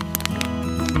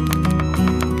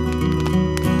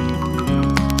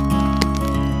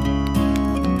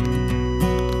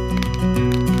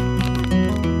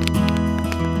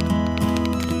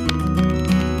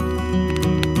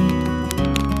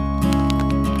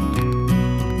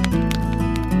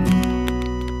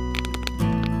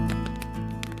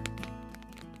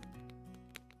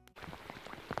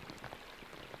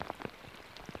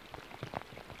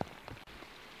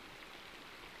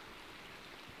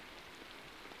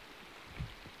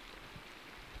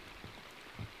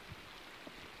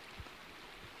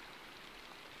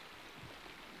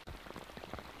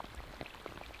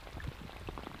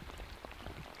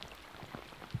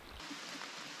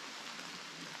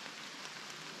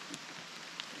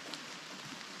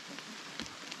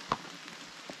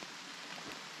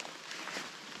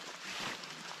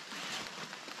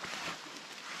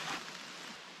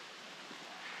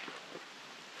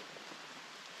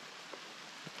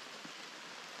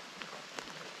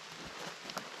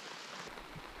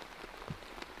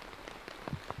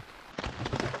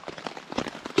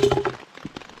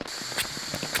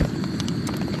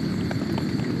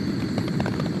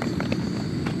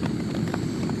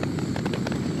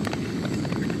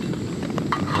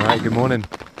 Alright, good morning.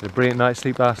 Had a brilliant night's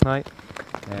sleep last night.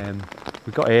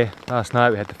 We got here last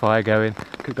night, we had the fire going,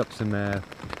 cooked up some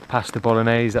pasta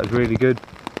bolognese, that was really good.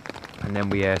 And then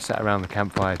we sat around the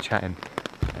campfire chatting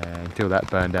until that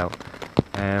burned out.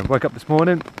 Woke up this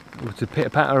morning, it was a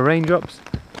pitter-patter of raindrops,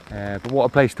 but what a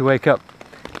place to wake up.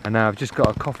 And now I've just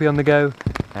got a coffee on the go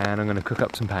and I'm going to cook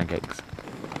up some pancakes.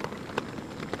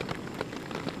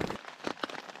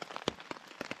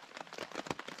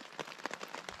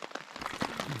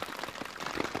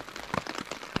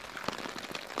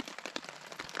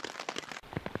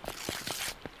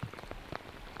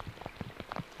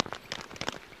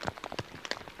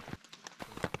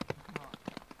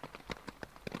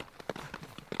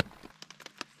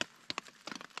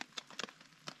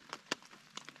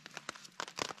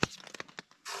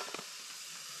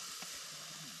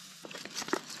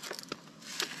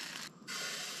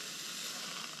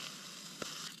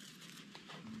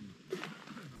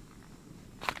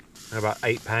 About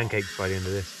 8 pancakes by the end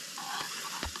of this.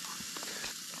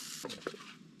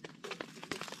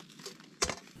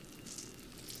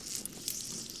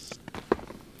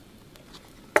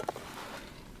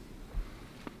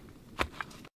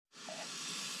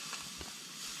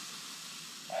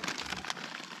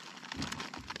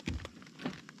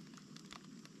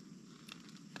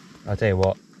 I'll tell you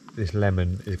what, this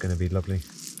lemon is going to be lovely.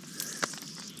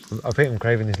 I think I'm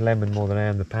craving this lemon more than I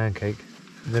am the pancake.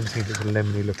 I've never seen such a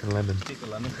lemony looking lemon. Take the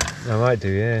lemon. I might do,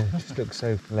 yeah. It just looks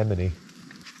so lemony.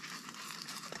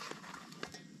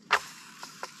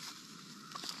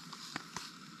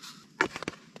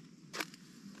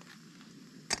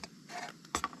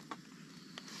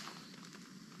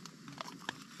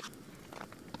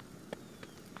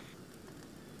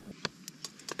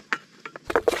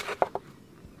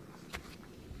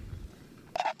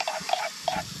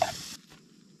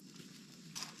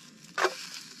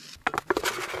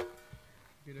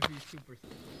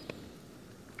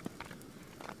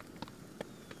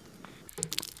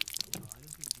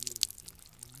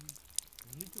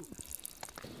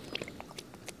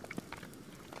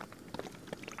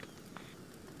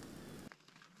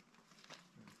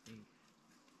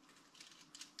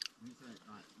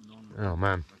 Oh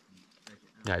man,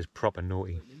 that is proper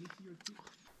naughty.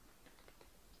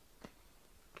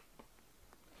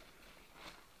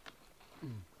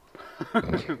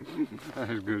 That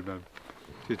is good, man.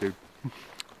 Cheers, dude.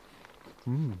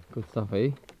 Good stuff,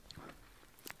 eh?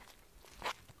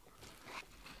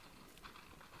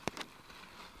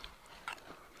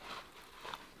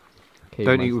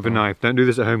 Don't eat with a knife. Don't do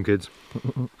this at home, kids.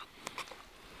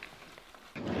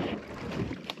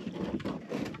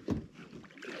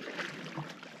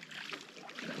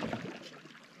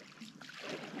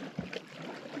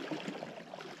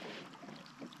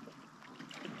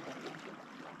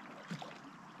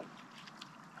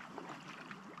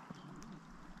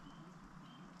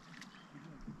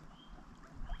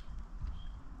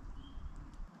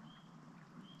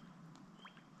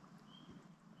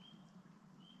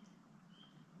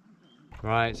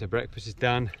 Right, so breakfast is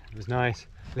done. It was nice,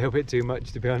 a little bit too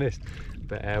much to be honest,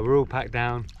 but we're all packed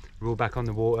down, we're all back on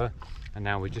the water, and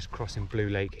now we're just crossing Blue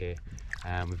Lake here.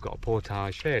 We've got a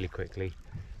portage fairly quickly,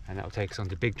 and that will take us on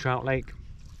to Big Trout Lake,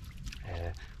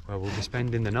 where we'll be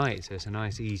spending the night. So it's a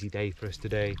nice easy day for us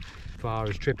today. As far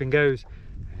as tripping goes,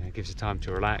 it gives us time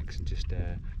to relax and just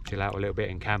chill out a little bit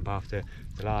and camp after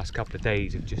the last couple of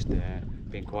days of just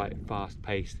being quite fast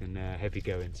paced and heavy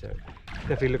going, so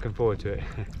definitely looking forward to it.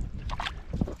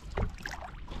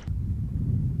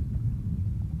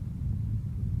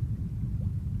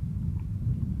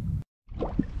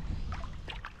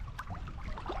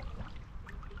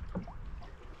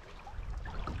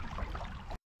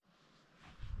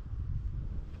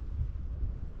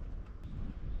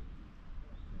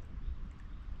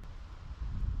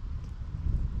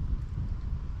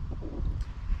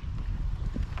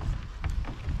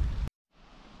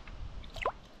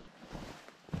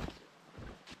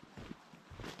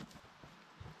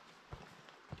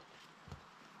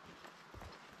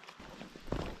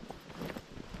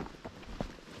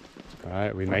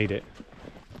 Alright, we made it.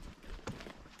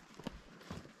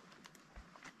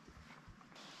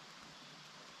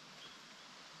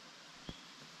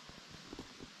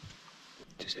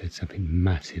 Just heard something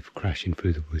massive crashing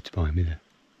through the woods behind me there.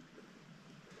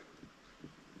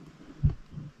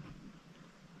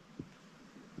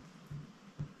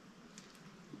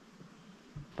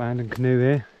 Abandoned canoe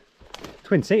here.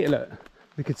 Twin seater, look.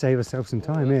 We could save ourselves some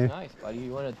time here. Nice, buddy.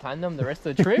 You want to tandem the rest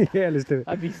of the trip? Yeah, let's do it.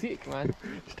 That'd be sick, man.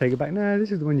 Just take it back. No,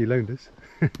 this is the one you loaned us.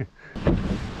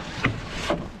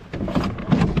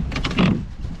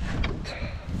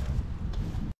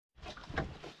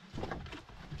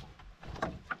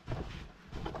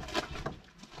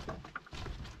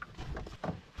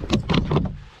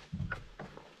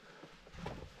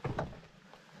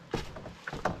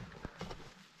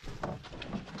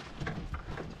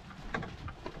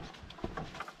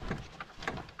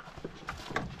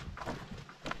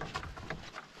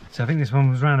 So I think this one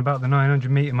was around about the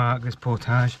 900 metre mark, this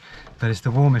portage, but it's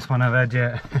the warmest one I've had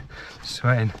yet.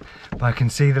 Sweating, but I can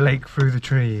see the lake through the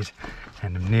trees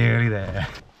and I'm nearly there.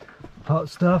 Hot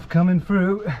stuff coming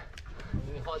through.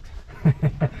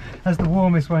 That's the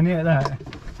warmest one yet, that.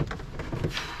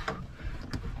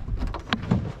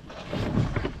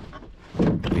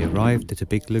 We arrived at a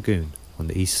big lagoon on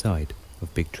the east side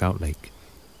of Big Trout Lake.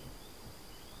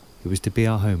 It was to be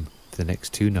our home for the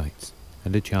next 2 nights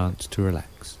and a chance to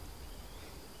relax.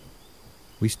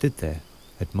 We stood there,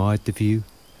 admired the view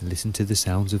and listened to the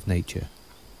sounds of nature.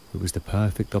 It was the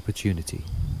perfect opportunity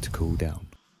to cool down.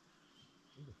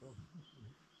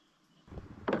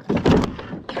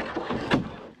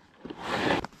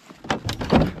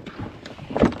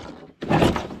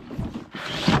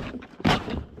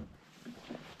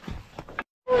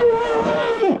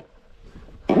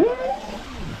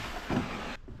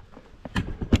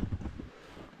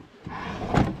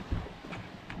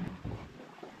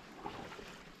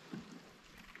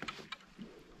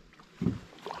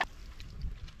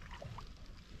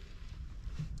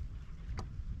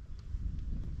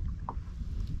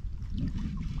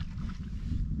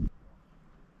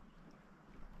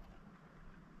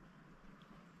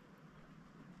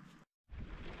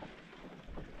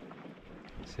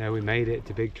 So we made it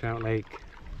to Big Trout Lake.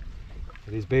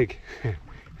 It is big and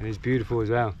it's beautiful as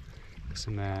well. There's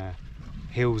some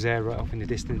hills there right off in the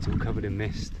distance, all covered in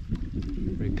mist.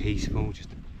 Very peaceful, just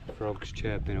frogs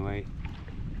chirping away.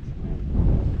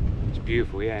 It's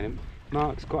beautiful, yeah, and it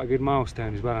marks quite a good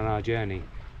milestone as well on our journey.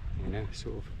 You know,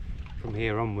 sort of from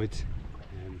here onwards,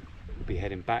 we'll be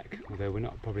heading back, although we're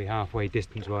not probably halfway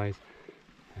distance wise.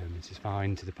 It's as far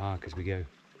into the park as we go.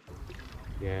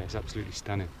 Yeah, it's absolutely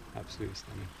stunning, absolutely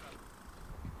stunning.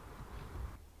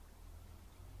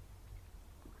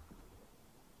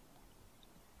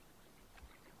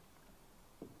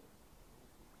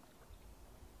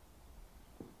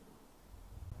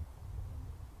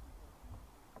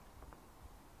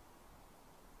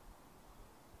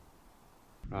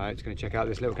 Right, just going to check out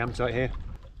this little campsite here.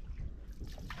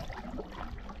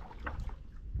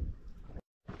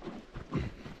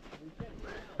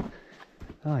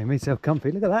 Oh, you made yourself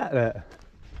comfy. Look at that. Look.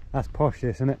 That's posh,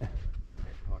 this, isn't it?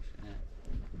 Posh, yeah.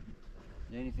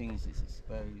 The only thing is it's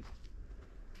exposed.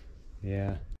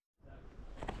 Yeah.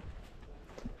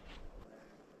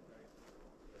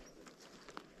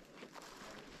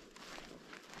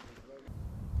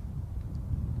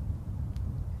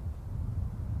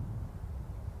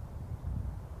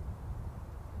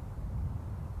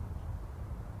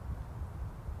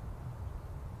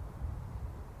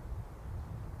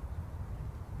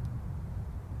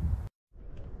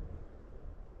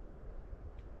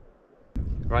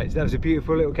 Right, so that was a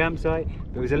beautiful little campsite.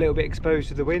 It was a little bit exposed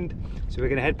to the wind, so we're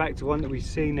going to head back to one that we've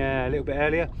seen a little bit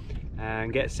earlier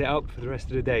and get set up for the rest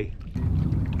of the day.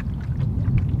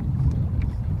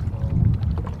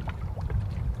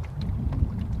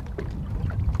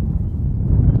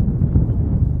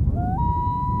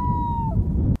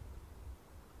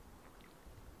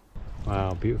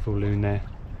 Wow, beautiful loon there,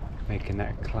 making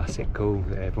that classic call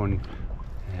that everyone,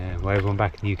 well, everyone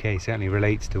back in the UK certainly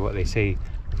relates to what they see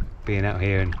being out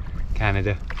here in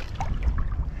Canada.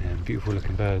 Beautiful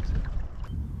looking birds.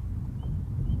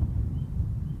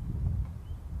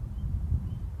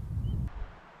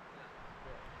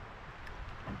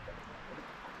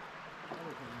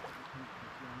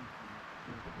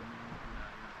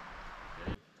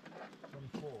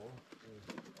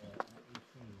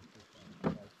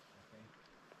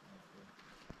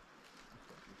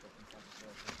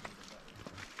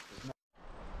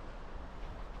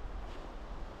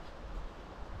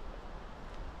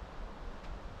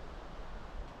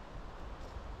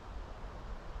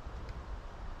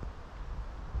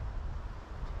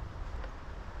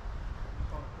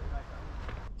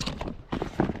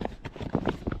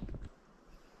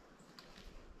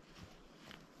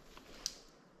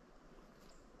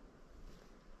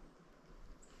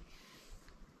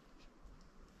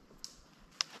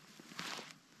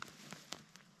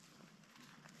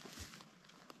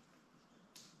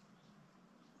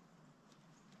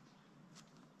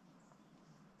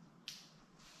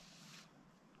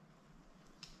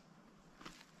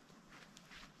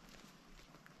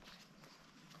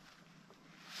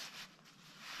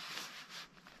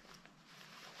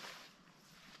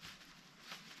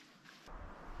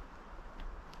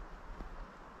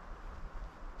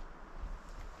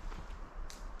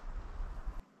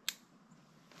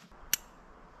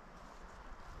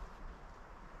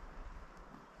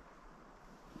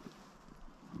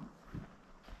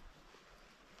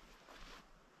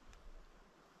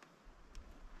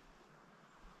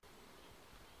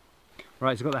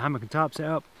 Right, so I've got the hammock and tarp set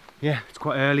up. Yeah, it's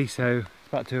quite early, so it's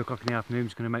about 2 o'clock in the afternoon. I'm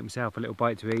just going to make myself a little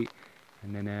bite to eat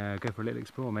and then go for a little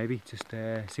explore maybe, just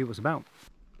see what's about.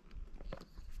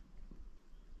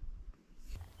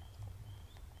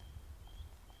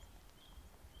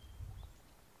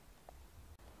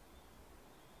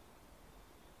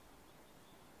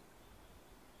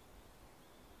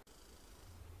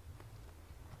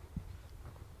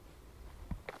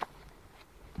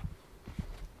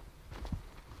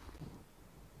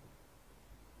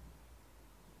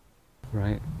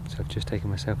 Right, so I've just taken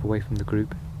myself away from the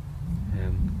group,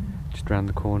 just around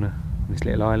the corner on this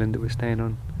little island that we're staying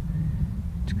on.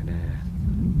 Just gonna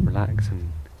relax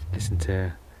and listen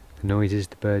to the noises,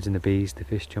 the birds and the bees, the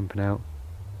fish jumping out,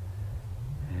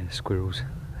 the squirrels,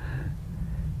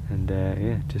 and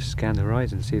yeah, just scan the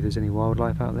horizon, see if there's any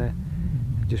wildlife out there.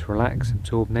 Just relax,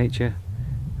 absorb nature,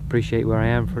 appreciate where I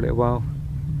am for a little while,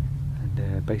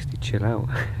 and basically chill out.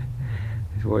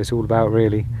 That's what it's all about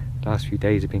really. Last few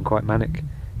days have been quite manic,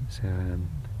 so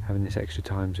having this extra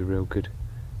time is a real good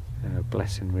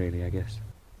blessing really, I guess.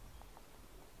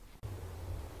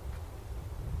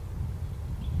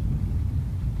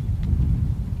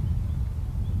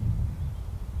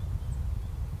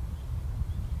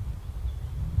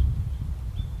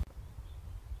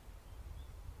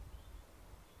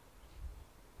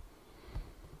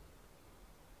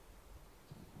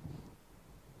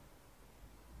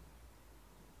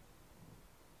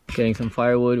 Getting some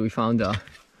firewood. We found a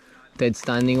dead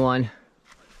standing one.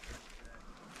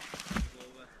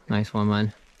 Nice one,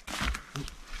 man.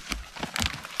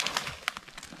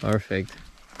 Perfect.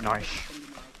 Nice.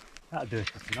 That'll do it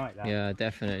for tonight, that. Yeah,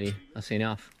 definitely. That's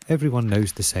enough. Everyone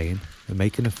knows the saying that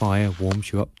making a fire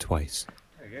warms you up twice.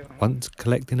 Once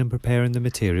collecting and preparing the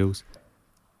materials,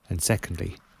 and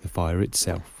secondly, the fire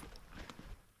itself.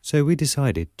 So we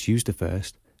decided to use the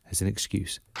first as an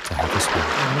excuse to have a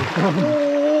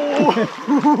swim.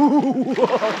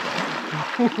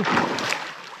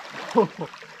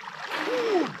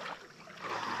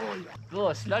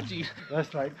 Oh, sludgy.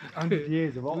 That's like 100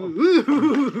 years of old.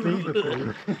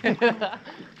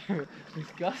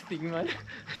 Disgusting, man.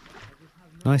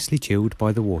 Nicely chilled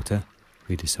by the water,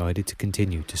 we decided to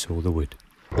continue to saw the wood.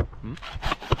 But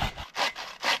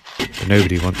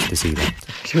nobody wants to see that.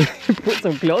 Put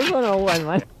some clothes on or what,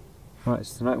 man? Right,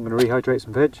 so tonight I'm going to rehydrate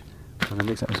some veg. I'm going to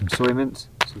mix that with some soy mince,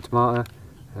 some tomato,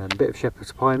 a bit of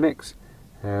shepherd's pie mix,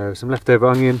 some leftover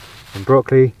onion and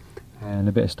broccoli, and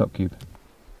a bit of stock cube.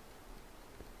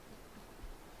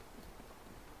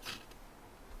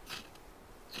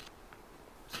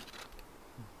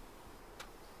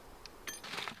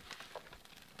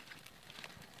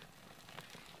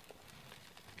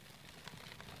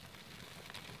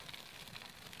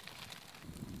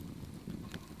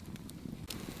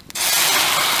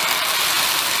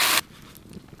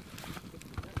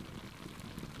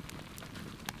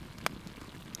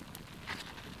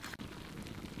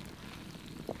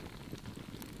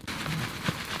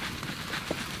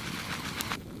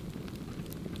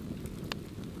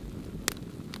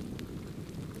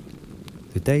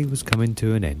 The day was coming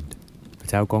to an end,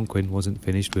 but Algonquin wasn't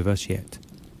finished with us yet,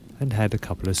 and had a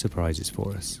couple of surprises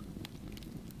for us.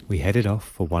 We headed off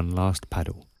for one last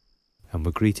paddle, and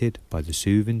were greeted by the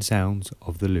soothing sounds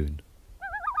of the loon.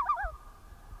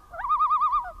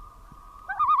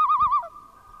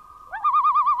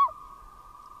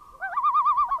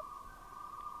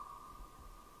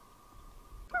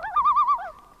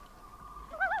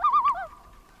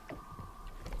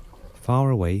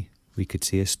 Far away, we could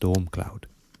see a storm cloud.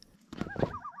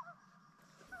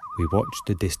 We watched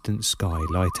the distant sky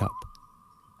light up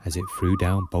as it threw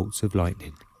down bolts of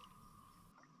lightning,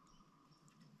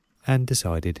 and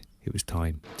decided it was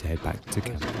time to head back to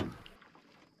camp.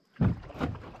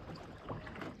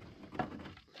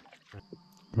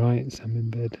 Right, so I'm in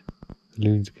bed. The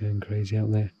loons are going crazy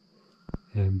out there.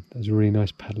 That was a really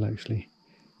nice paddle actually.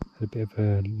 Had a bit of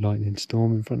a lightning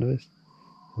storm in front of us,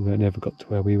 although it never got to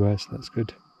where we were, so that's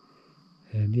good.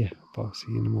 And yeah, but I'll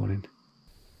see you in the morning.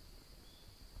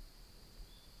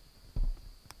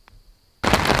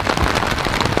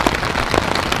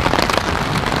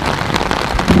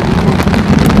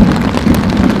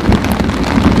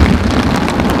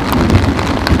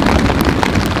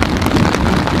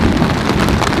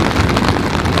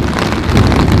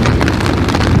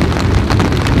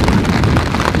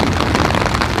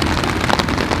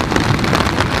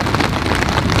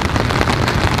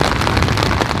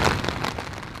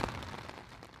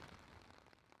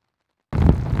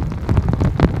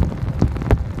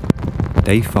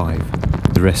 Day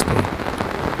 5, the rest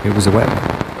day. It was a wet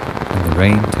one, and the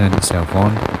rain turned itself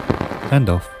on and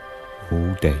off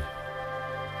all day.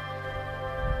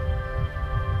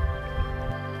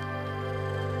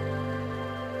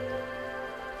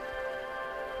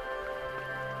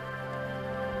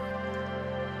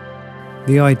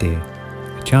 The idea,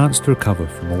 a chance to recover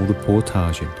from all the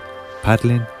portaging,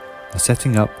 paddling, the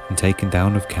setting up and taking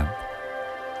down of camp.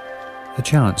 A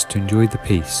chance to enjoy the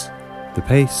peace, the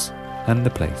pace and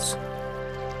the place.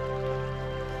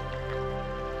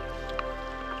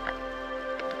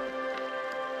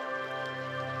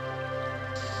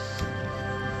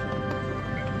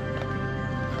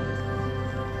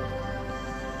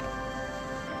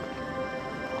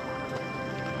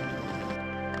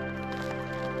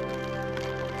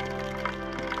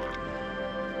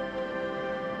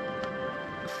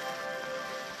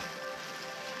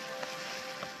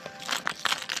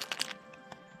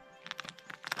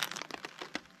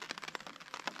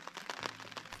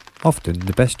 Often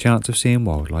the best chance of seeing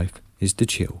wildlife is to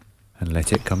chill and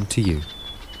let it come to you.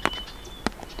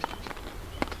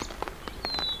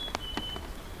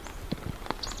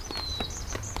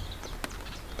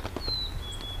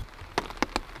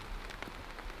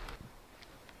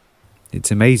 It's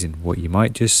amazing what you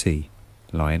might just see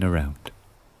lying around.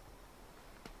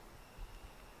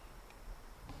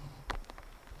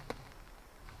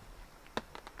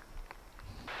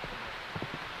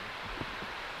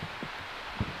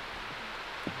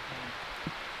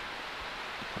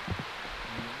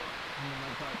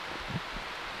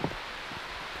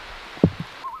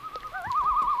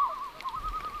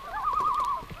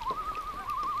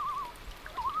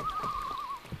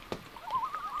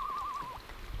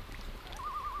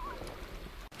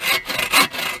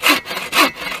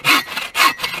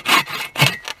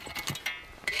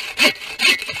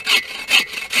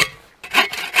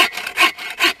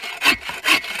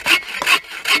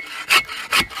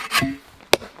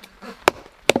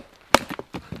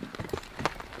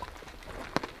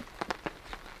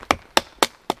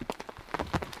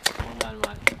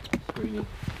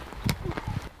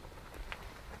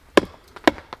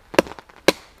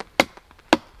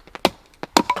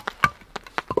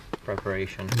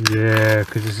 Preparation. Yeah,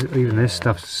 because even this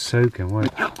stuff's soaking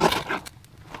wet.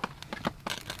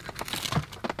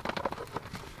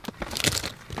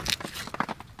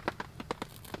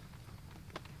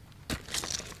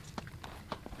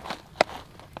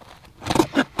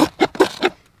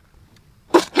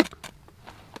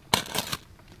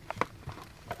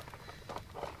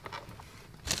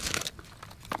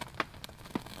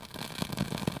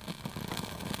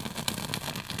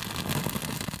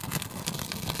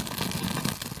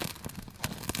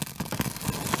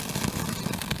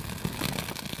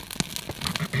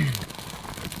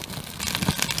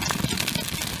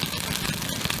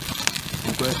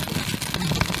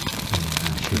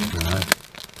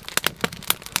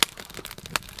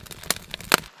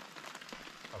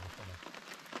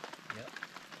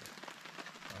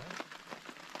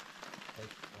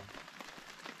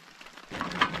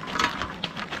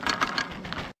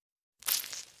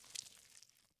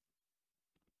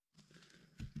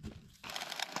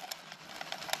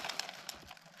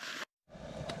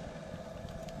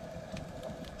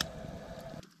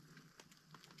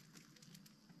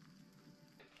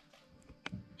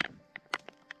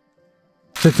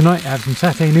 So tonight I have some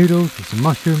satay noodles with some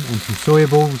mushroom and some soya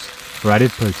balls for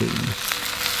added protein.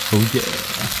 Oh yeah.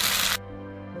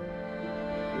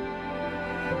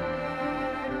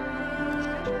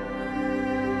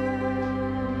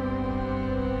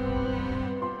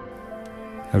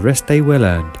 A rest day well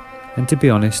earned, and to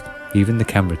be honest, even the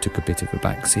camera took a bit of a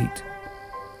back seat.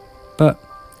 But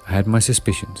I had my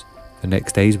suspicions, the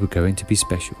next days were going to be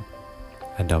special,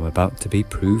 and I'm about to be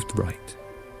proved right.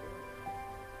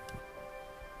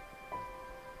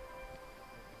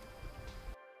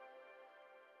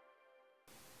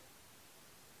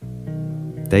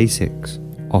 Day 6,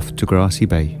 off to Grassy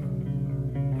Bay,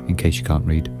 in case you can't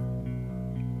read.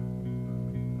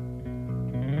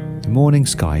 The morning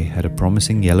sky had a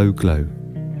promising yellow glow,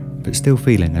 but still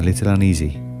feeling a little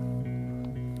uneasy,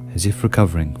 as if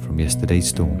recovering from yesterday's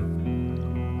storm.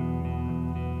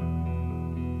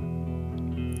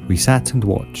 We sat and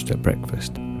watched at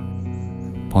breakfast,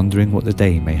 pondering what the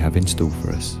day may have in store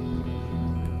for us.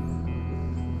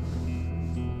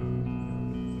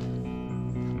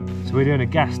 So we're doing a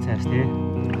gas test here,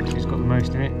 which has got the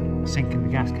most in it. Sinking the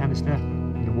gas canister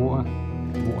in the water.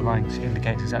 The water line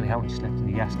indicates exactly how much is left in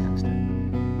the gas canister.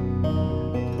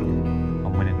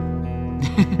 I'm winning.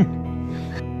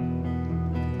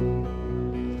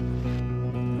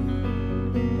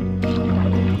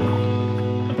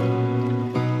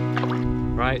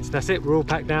 Right, so that's it, we're all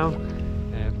packed down.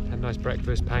 Had a nice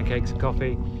breakfast, pancakes and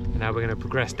coffee, and now we're going to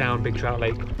progress down Big Trout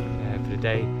Lake for the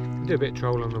day. Do a bit of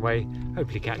troll on the way,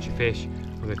 hopefully catch a fish,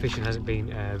 although fishing hasn't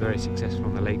been very successful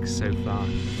on the lakes so far.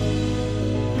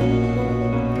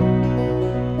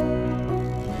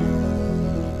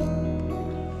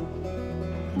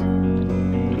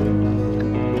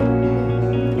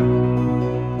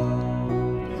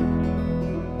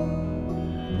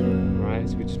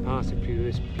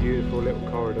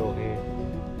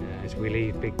 we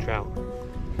leave big trout,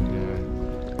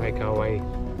 make our way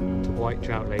to White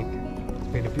Trout Lake. It's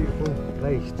been a beautiful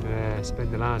place to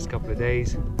spend the last couple of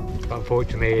days, but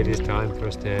unfortunately it is time for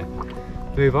us to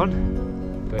move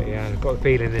on. But yeah, I've got a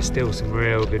feeling there's still some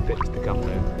real good bits to come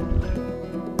though.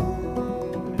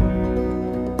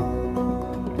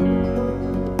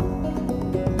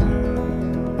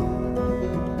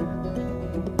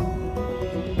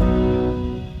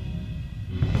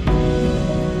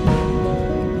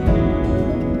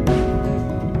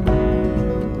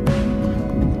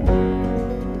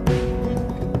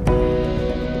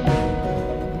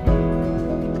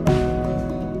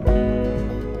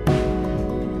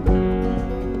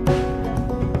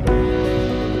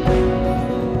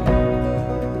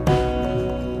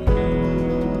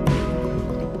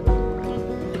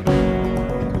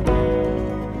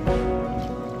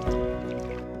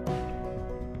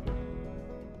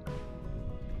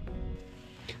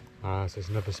 So it's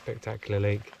another spectacular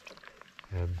lake.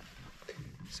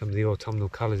 Some of the autumnal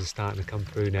colours are starting to come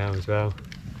through now as well,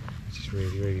 which is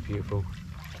really, really beautiful.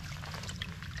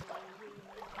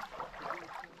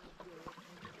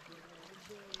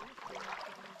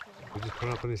 We're just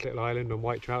pulling up on this little island on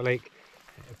White Trout Lake.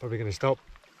 Probably going to stop,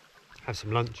 have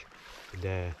some lunch,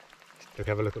 and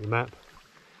have a look at the map.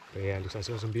 But yeah, it looks like it's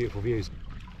got some beautiful views.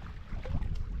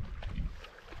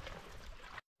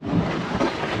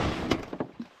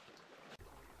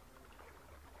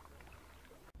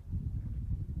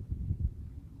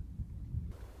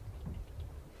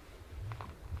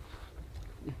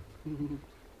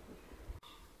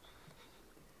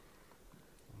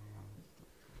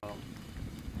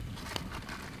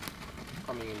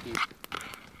 Coming in deep.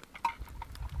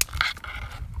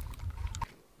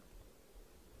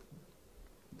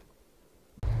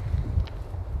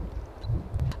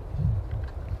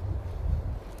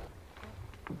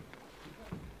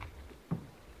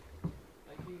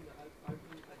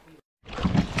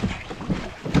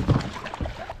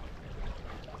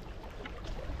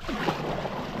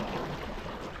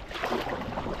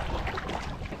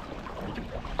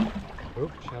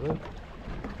 Oh, shallow.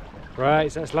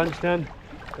 Right, so that's lunch done.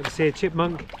 Got to see a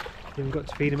chipmunk. Even got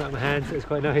to feed him out of my hands, so it's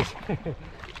quite nice.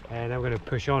 And now we're going to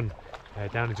push on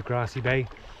down into Grassy Bay.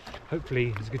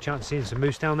 Hopefully there's a good chance of seeing some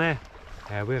moose down there.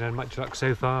 We haven't had much luck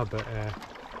so far, but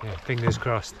yeah, fingers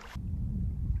crossed.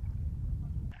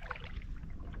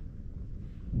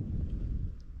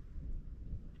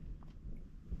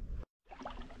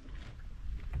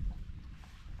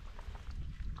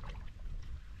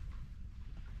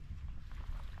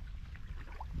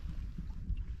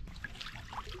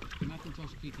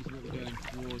 McIntosh Creek is what we're going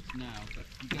towards now, but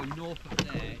you go north up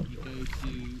there, you go to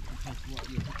Petawawa,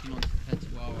 you're hooking onto the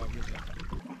Petawawa River.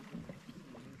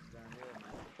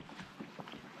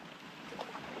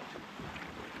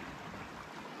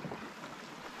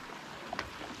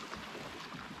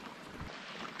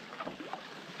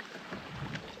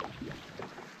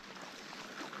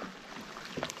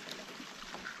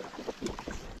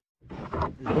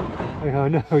 Oh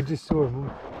no, I just saw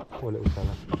him. Poor little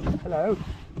fella. Hello.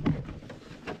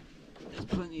 There's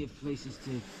plenty of places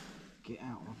to get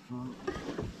out of from.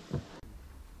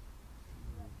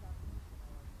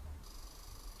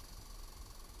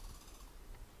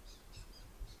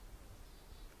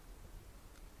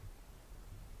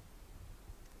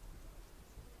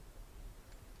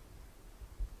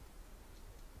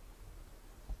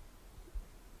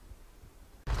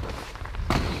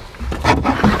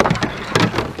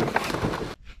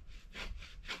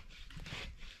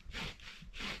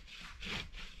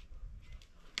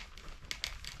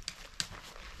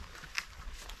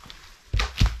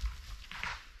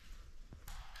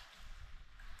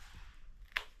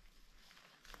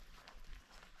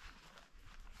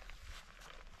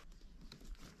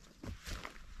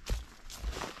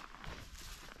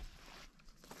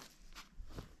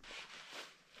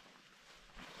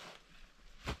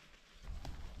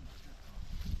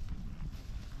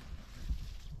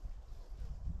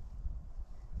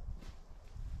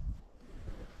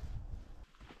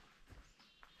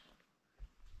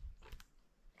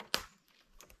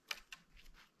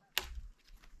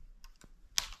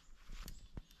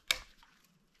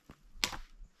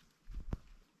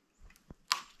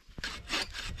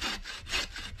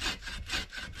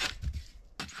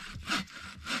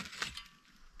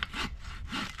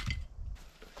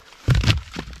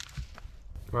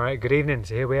 Right, good evening.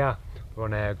 So here we are. We're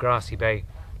on Grassy Bay.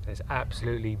 It's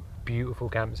absolutely beautiful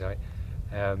campsite.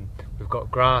 We've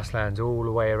got grasslands all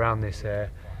the way around this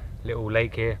little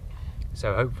lake here.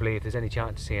 So hopefully, if there's any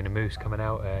chance of seeing a moose coming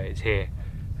out, it's here.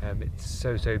 It's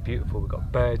so beautiful. We've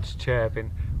got birds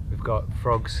chirping. We've got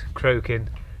frogs croaking.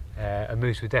 a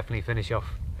moose would definitely finish off,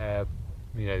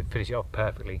 finish it off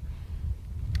perfectly.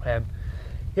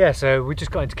 Yeah, so we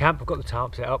just got into camp. I've got the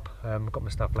tarp set up. I've got my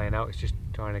stuff laying out. It's just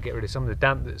trying to get rid of some of the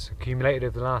damp that's accumulated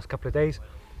over the last couple of days.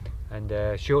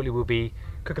 And shortly we'll be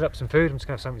cooking up some food. I'm just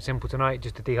going to have something simple tonight,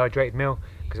 just a dehydrated meal,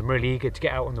 because I'm really eager to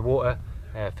get out on the water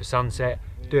for sunset,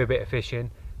 do a bit of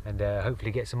fishing, and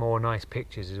hopefully get some more nice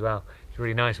pictures as well. It's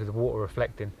really nice with the water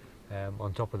reflecting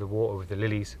on top of the water with the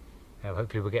lilies.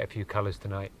 Hopefully we'll get a few colours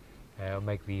tonight. It'll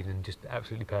make the evening just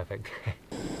absolutely perfect.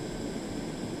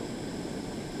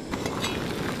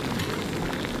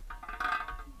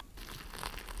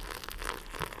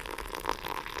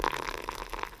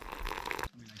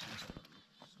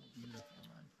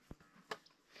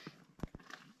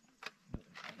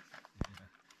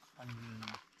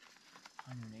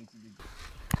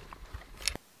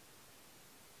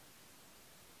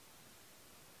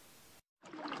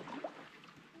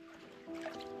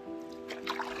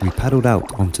 We paddled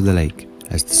out onto the lake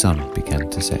as the sun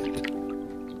began to set.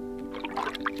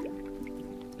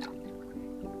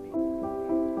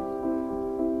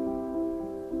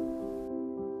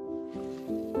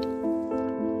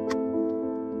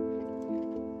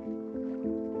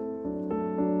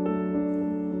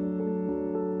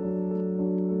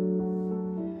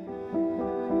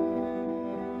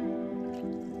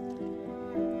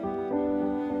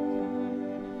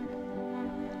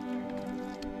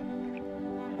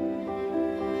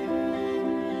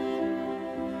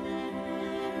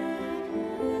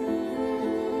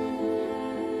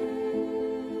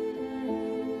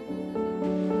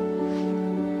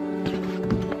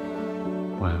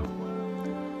 Wow,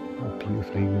 what a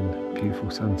beautiful evening, beautiful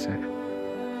sunset,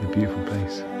 a beautiful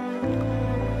place.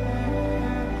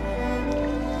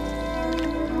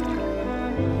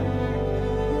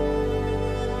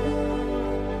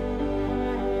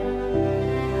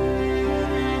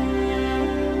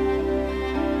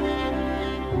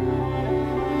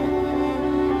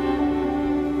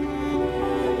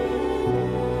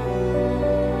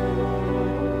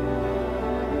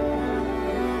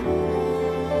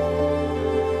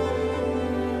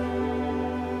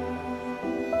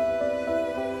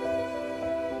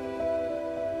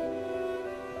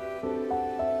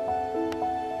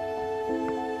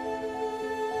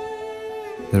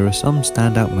 There are some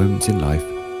standout moments in life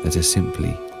that are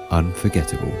simply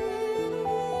unforgettable.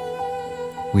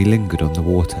 We lingered on the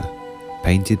water,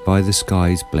 painted by the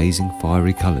sky's blazing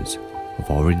fiery colours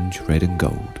of orange, red and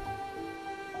gold.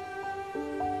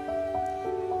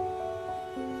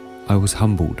 I was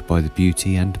humbled by the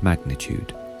beauty and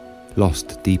magnitude,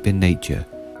 lost deep in nature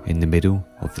in the middle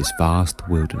of this vast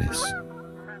wilderness.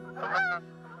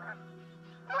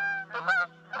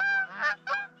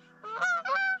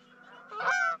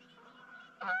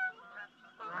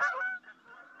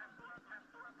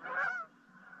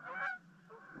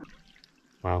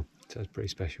 Wow, that's pretty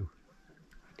special.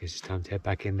 I guess it's time to head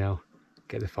back in now,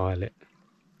 get the fire lit.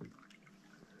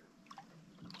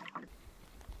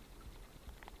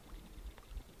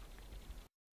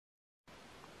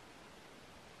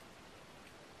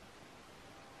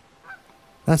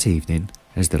 That evening,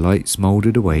 as the light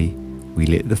smouldered away, we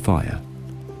lit the fire.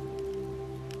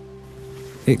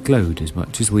 It glowed as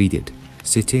much as we did,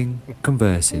 sitting,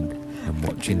 conversing and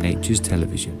watching nature's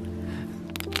television.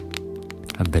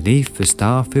 And beneath the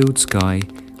star-filled sky,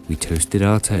 we toasted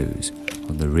our toes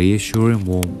on the reassuring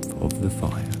warmth of the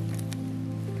fire.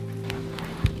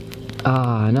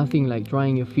 Ah, nothing like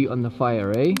drying your feet on the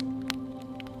fire, eh?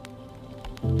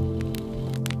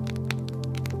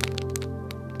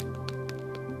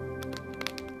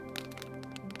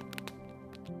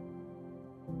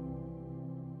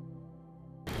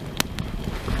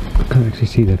 Can't actually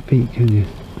see their feet, can you?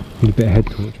 Need a bit of head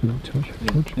torch, but not too much head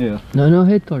torch. Yeah. No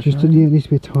head torch. Just yeah, it needs to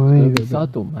be a tiny bit.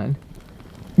 Subtle, man.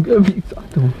 You gotta be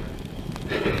subtle.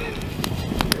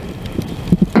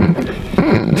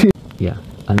 Yeah,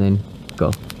 and then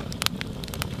go.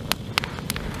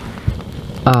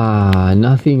 Ah,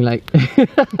 nothing like.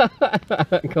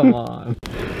 Come on.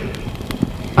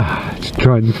 Ah, just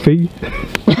drying your feet.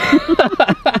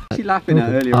 She laughing at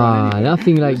earlier on. Ah, Anyway.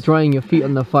 nothing like drying your feet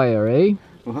on the fire, eh?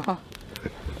 What?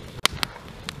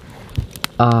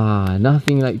 Ah,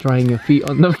 nothing like drying your feet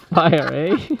on the fire,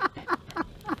 eh?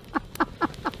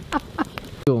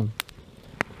 Go.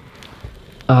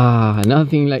 Ah,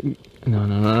 nothing like...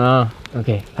 No.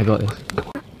 Okay, I got this.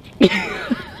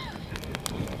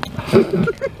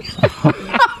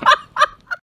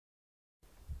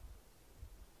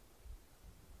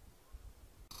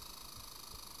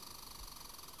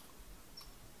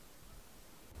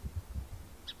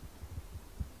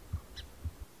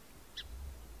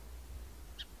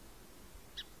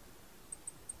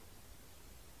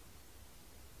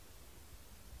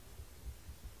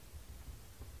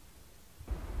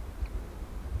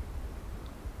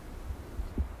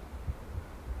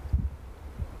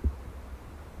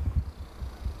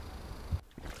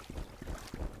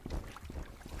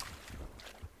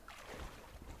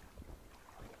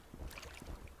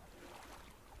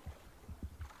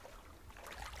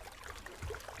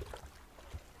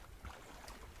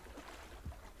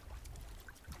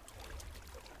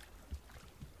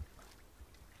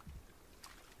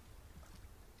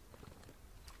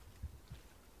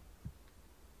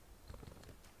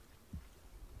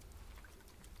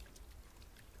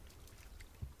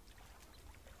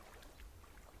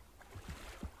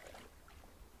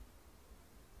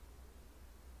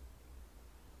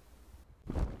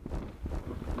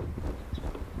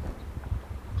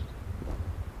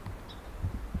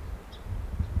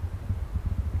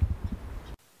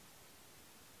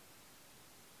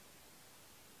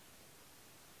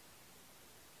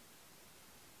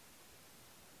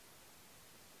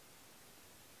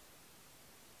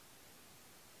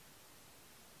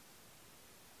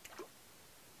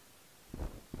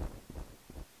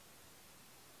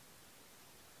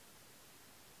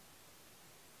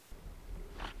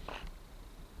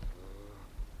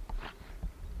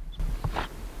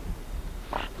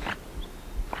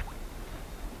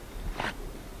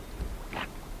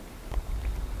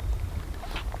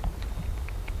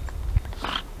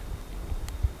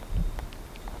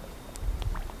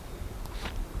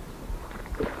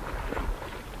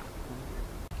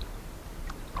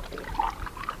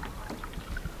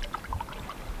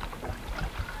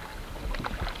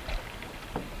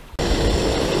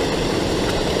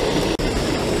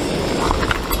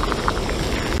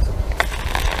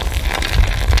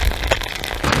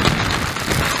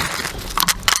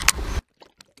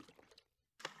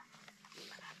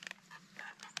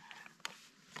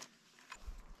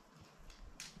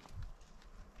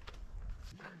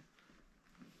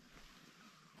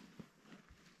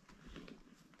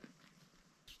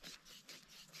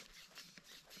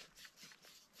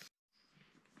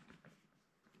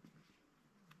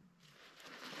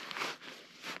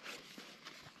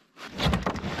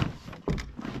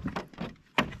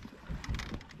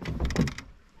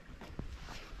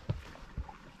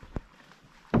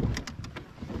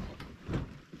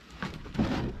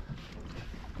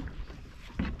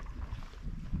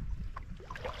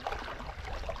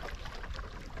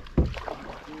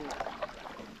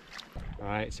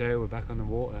 Alright, so we're back on the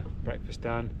water, breakfast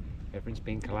done, everything's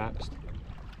been collapsed.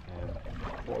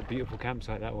 What a beautiful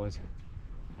campsite that was.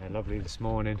 Lovely this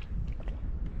morning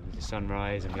with the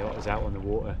sunrise and the otters out on the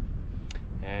water.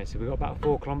 So we've got about a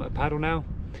 4-kilometre paddle now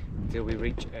until we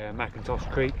reach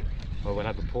McIntosh Creek, where we'll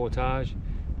have a portage,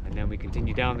 and then we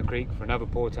continue down the creek for another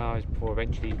portage before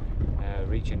eventually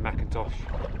reaching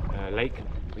McIntosh Lake,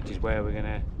 which is where we're going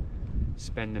to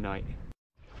spend the night.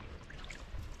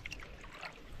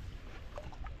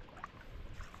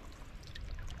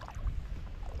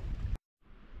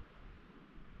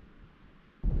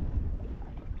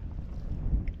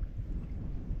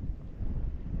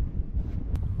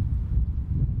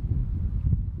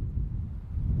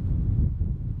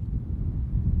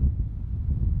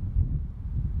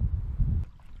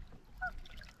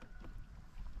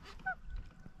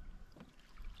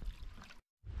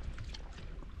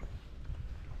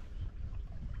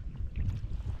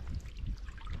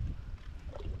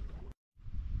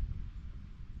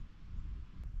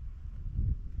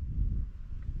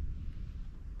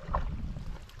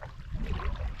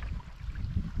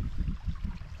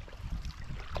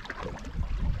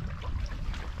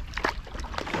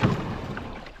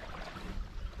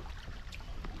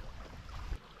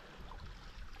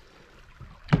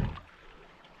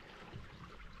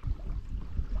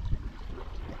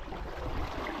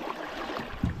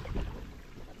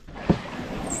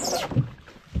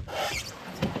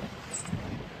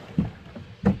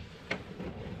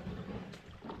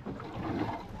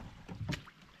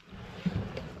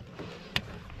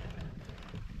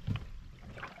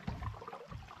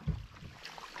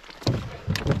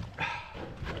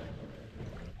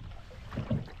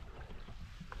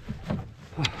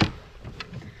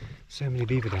 So many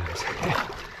beaver dams.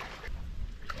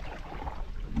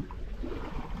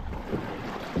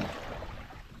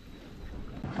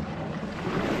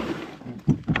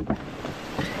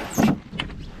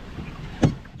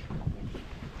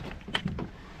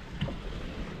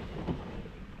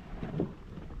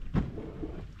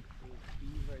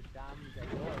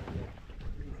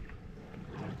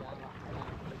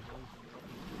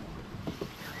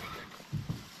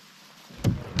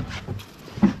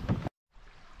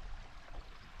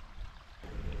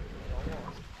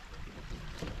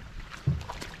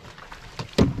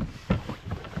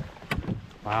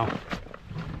 Wow,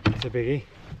 it's a biggie.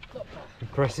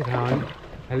 Impressive how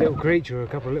a little creature or a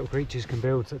couple of little creatures can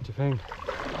build such a thing.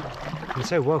 And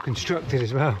so well constructed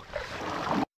as well.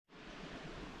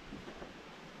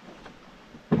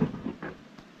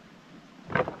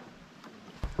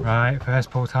 Right,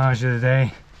 first portage of the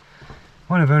day.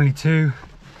 One of only two,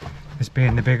 this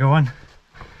being the bigger one.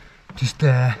 Just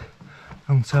there,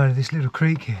 alongside of this little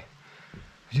creek here,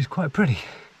 which is quite pretty.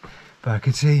 But I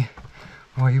could see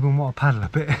why you wouldn't want to paddle a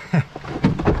bit.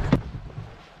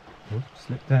 Oops,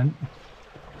 slipped then.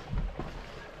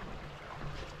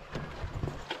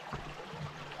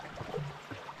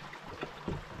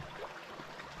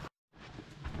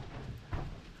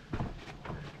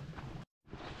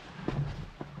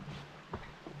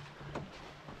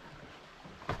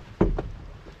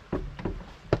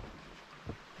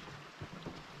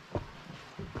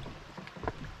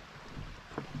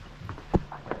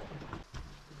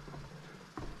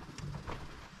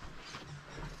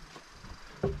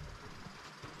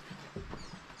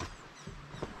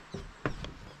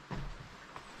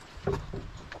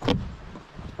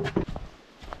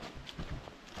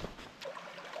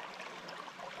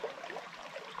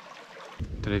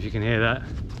 Don't know if you can hear that.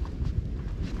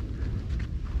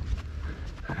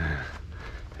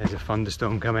 There's a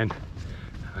thunderstorm coming.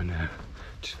 Oh no,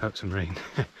 just felt some rain.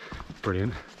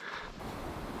 Brilliant.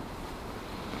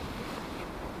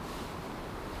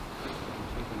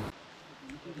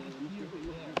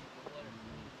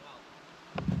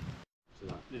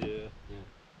 Yeah.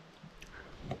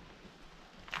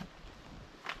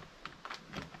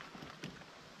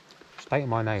 State of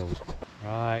my nails.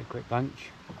 Right, quick lunch.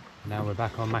 Now we're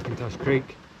back on McIntosh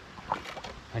Creek.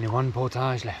 Only one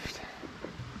portage left.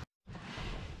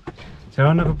 So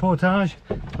another portage,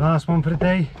 last one for the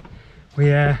day. We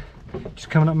just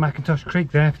coming up McIntosh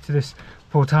Creek there to this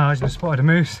portage and I spotted a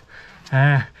moose.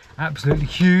 Absolutely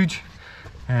huge.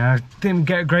 Didn't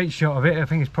get a great shot of it. I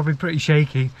think it's probably pretty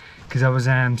shaky because I was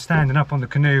standing up on the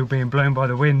canoe being blown by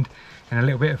the wind and a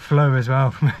little bit of flow as well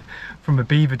from a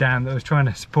beaver dam that I was trying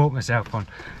to support myself on.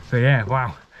 But yeah,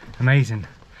 wow, amazing.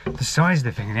 The size of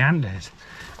the thing and the antlers.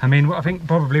 I mean, I think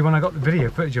probably when I got the video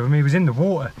footage of him, he was in the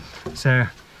water. So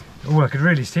all I could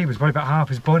really see was probably about half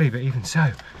his body, but even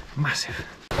so, massive.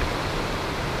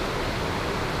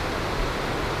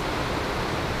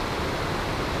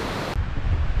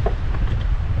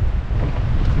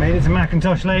 Made it to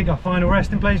McIntosh Lake, our final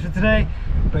resting place for today,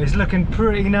 but it's looking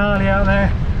pretty gnarly out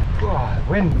there. Oh,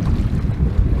 wind.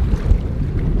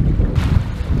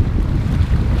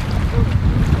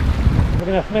 We're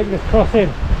gonna have to make this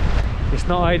crossing. It's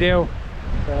not ideal,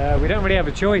 but we don't really have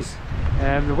a choice.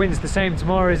 The wind's the same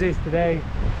tomorrow as it is today,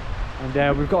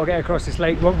 and we've got to get across this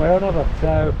lake one way or another.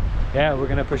 So yeah, we're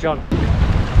gonna push on.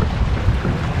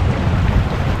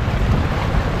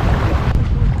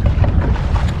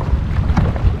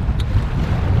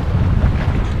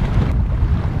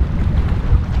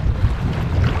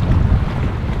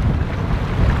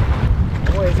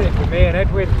 Me and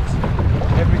headwinds.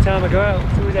 Every time I go out,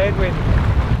 it's always a headwind.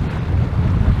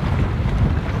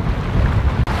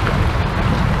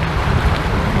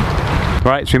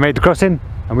 Right, so we made the crossing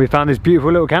and we found this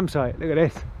beautiful little campsite. Look at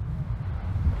this.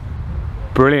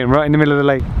 Brilliant, right in the middle of the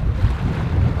lake.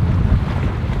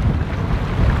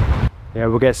 Yeah,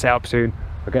 we'll get set up soon.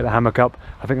 I'll get the hammock up.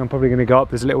 I think I'm probably going to go up.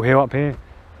 There's a little hill up here.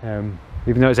 Even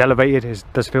though it's elevated, it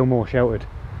does feel more sheltered.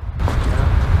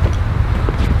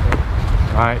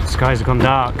 Right, the skies have gone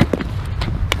dark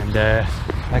and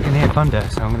I can hear thunder,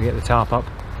 so I'm going to get the tarp up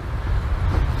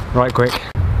right quick.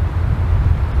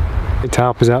 The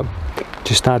tarp is up,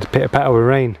 just started to pitter patter with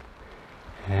rain,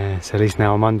 so at least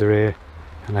now I'm under here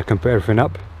and I can put everything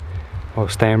up while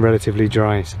staying relatively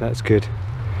dry, so that's good.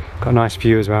 Got a nice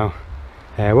view as well,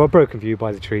 well, broken view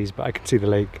by the trees, but I can see the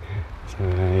lake, so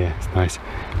yeah, it's nice.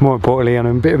 More importantly, I'm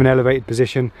in a bit of an elevated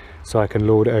position so I can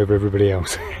lord it over everybody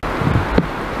else.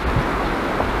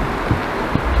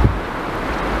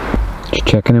 Just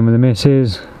checking in with the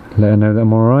missus, let her know that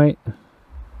I'm alright.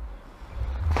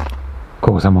 Of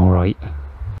course I'm alright.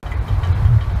 You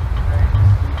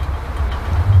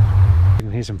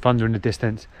can hear some thunder in the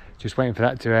distance, just waiting for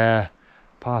that to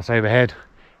pass overhead,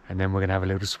 and then we're going to have a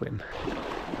little swim.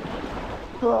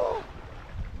 Oh,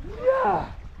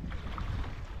 yeah.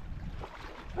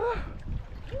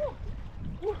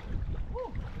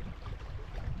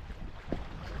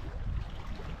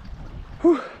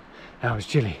 Whew. That was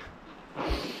chilly.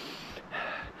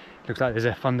 Looks like there's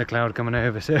a thunder cloud coming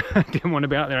over, so I didn't want to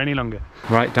be out there any longer.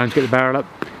 Right, time to get the barrel up.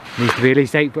 Needs to be at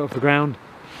least 8 foot off the ground,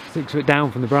 6 foot down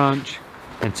from the branch,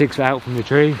 and 6 foot out from the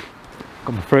tree.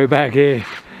 Got my throw bag here.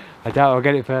 I doubt I'll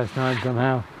get it first time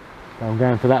somehow, but I'm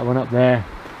going for that one up there.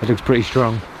 It looks pretty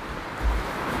strong.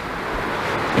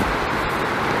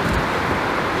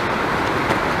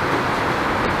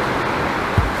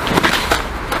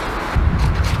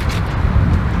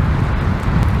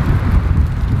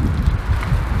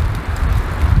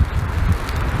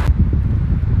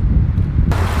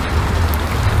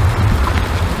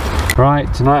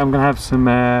 Right, tonight I'm going to have some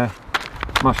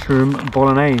mushroom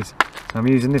bolognese. So I'm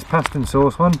using this pasta and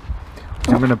sauce one, which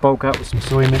I'm going to bulk out with some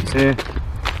soy mince here,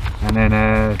 and then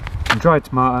some dried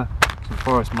tomato, some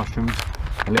forest mushrooms,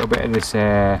 a little bit of this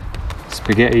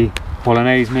spaghetti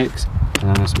bolognese mix, and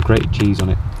then there's some grated cheese on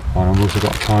it. And I've also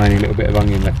got a tiny little bit of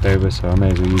onion left over, so I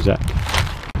may as well use that.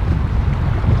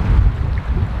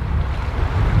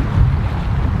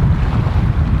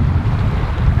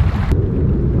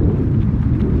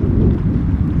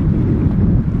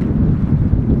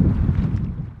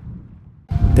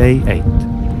 Day 8,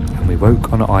 and we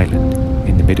woke on an island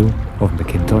in the middle of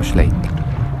McIntosh Lake.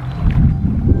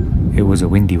 It was a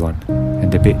windy one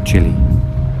and a bit chilly.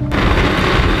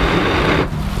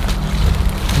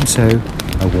 And so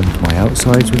I warmed my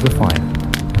outsides with a fire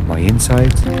and my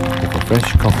insides with a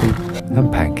fresh coffee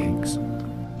and pancakes.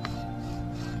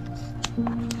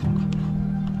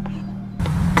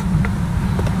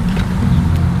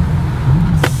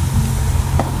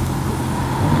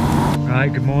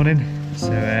 Right, good morning. So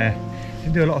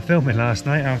didn't do a lot of filming last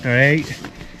night after I ate,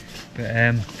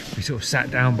 but we sort of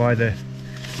sat down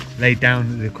laid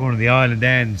down at the corner of the island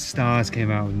there, and stars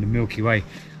came out in the Milky Way.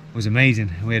 It was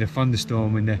amazing. We had a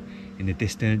thunderstorm in the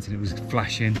distance and it was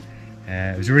flashing.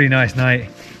 It was a really nice night.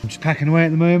 I'm just packing away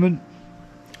at the moment.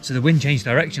 So the wind changed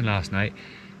direction last night.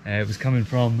 It was coming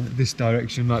from this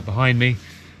direction, like behind me,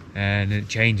 and it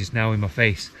changes now in my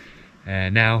face.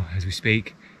 Now, as we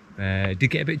speak, it did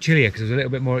get a bit chillier because I was a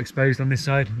little bit more exposed on this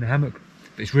side in the hammock,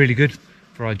 but it's really good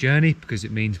for our journey because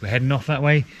it means we're heading off that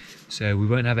way, so we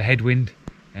won't have a headwind,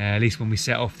 at least when we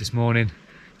set off this morning,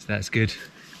 so that's good.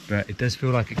 But it does feel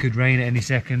like it could rain at any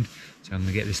second, so I'm going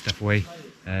to get this stuff away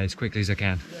as quickly as I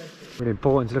can. Really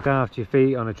important to look after your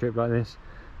feet on a trip like this,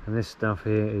 and this stuff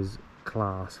here is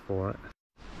class for it.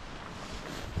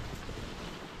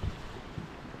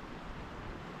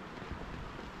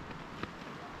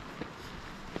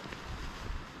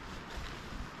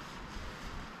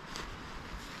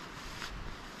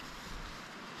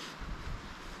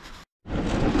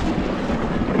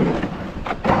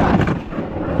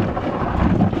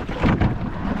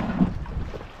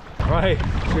 Right,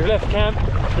 so we've left camp.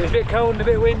 It's a bit cold and a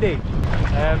bit windy.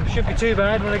 Shouldn't be too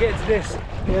bad. When I get to this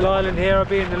little island here, I'll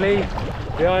be in the lee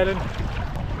of the island.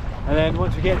 And then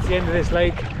once we get to the end of this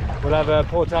lake, we'll have a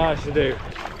portage to do.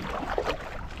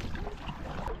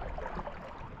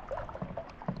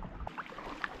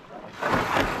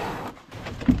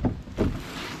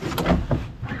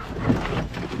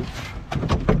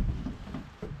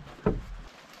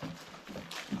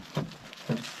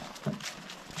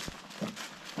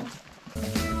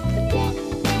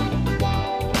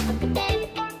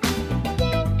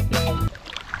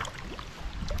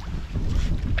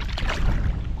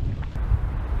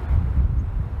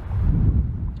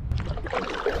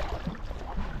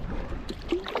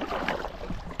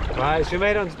 Right, so we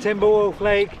made it onto Timberwolf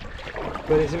Lake,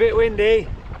 but it's a bit windy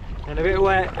and a bit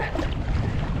wet.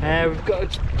 We've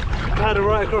got to paddle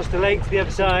right across the lake to the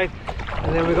other side,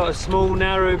 and then we've got a small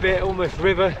narrow bit, almost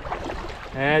river,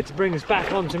 to bring us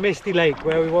back onto Misty Lake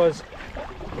where we was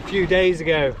a few days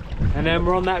ago. And then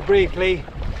we're on that briefly,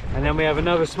 and then we have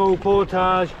another small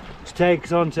portage to take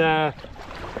us onto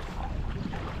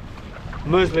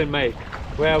Moccasin Lake,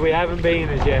 where we haven't been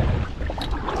as yet.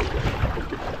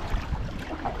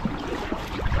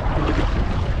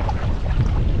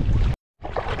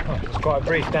 Quite a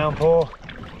brief downpour,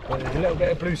 but there's a little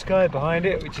bit of blue sky behind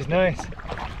it, which is nice.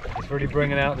 It's really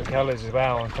bringing out the colours as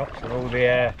well on tops of all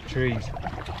the trees.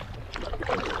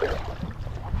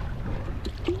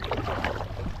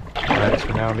 So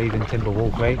we're now leaving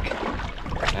Timberwolf Lake,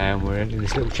 and we're into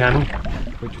this little channel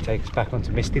which will take us back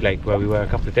onto Misty Lake where we were a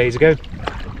couple of days ago.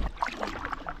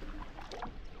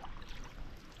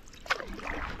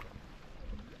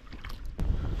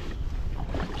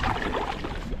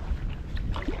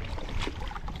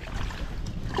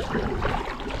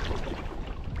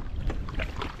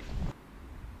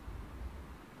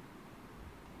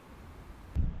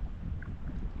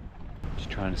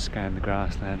 Trying to scan the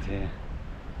grasslands here.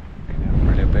 Going out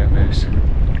for a little bit of moose,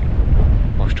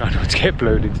 whilst trying not to get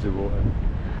blown into the water.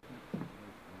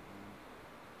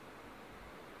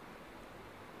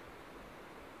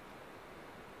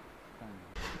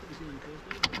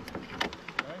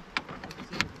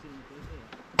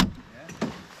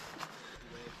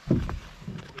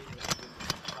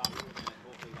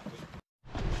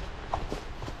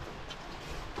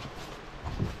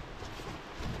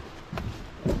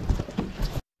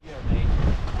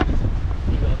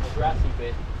 Grassy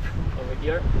Bay over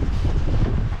here.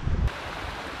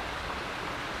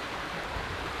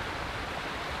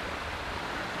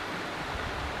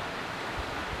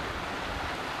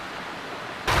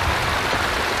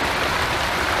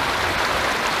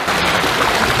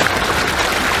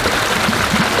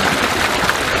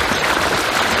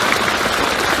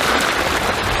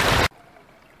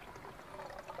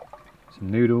 Some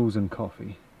noodles and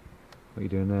coffee. What are you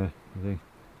doing there?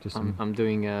 Just I'm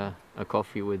doing a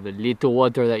coffee with the little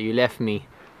water that you left me.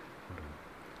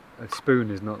 A spoon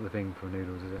is not the thing for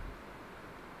noodles, is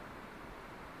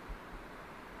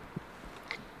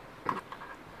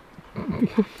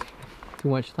it? Too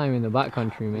much time in the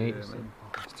backcountry, mate. Yeah, man.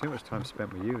 It's too much time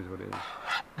spent with you is what it is.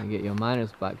 And get your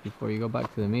manners back before you go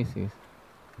back to the Macy's.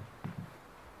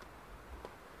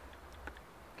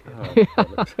 Oh,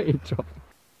 That's what you drop.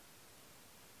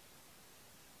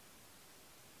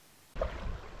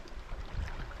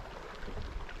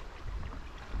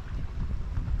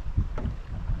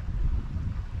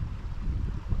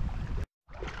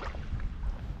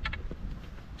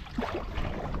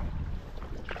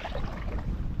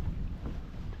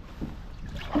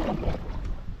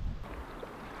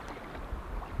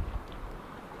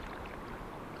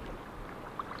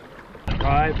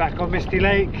 Right, back on Misty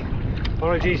Lake.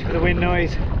 Apologies for the wind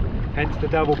noise, hence the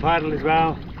double paddle as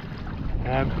well.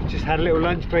 Just had a little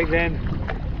lunch break then.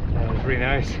 It was really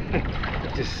nice.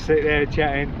 Just sit there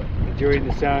chatting, enjoying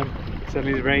the sun.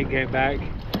 Suddenly the rain came back.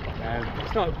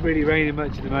 It's not really raining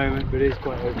much at the moment, but it is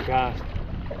quite overcast.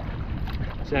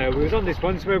 So we was on this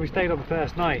one, so where we stayed on the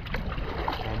first night,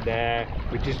 and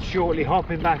we're just shortly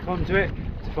hopping back onto it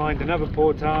to find another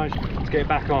portage to get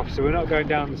back off. So we're not going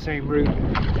down the same route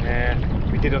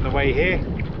we did on the way here.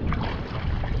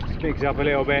 Just mix it up a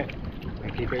little bit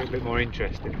and keep it a bit more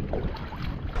interesting.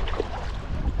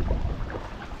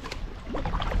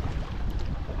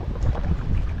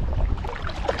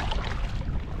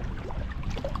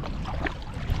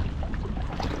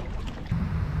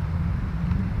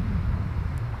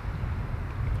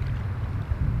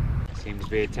 Seems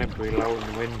to be a temporary lull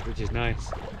in the wind, which is nice.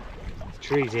 The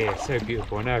trees here are so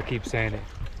beautiful. I know I keep saying it,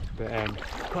 but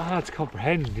quite hard to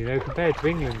comprehend, you know, compared to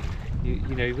England. You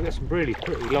know, we've got some really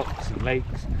pretty lochs and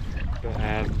lakes, but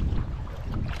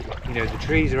you know, the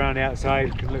trees around the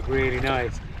outside can look really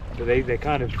nice, but they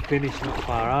kind of finish not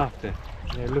far after.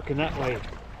 You know, looking that way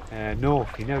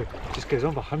north, you know, it just goes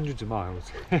on for hundreds of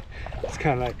miles. It's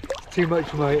kind of like, it's too much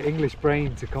for my English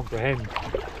brain to comprehend.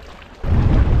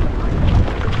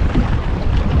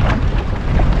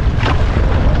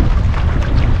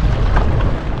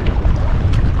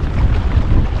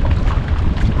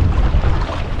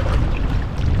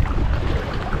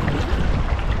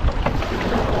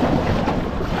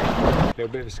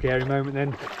 Bit of a scary moment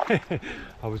then.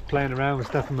 I was playing around with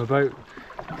stuff in my boat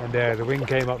and the wind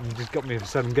came up and just got me with a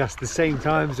sudden gust the same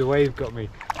time as the wave got me.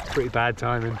 Pretty bad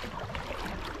timing.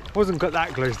 Wasn't got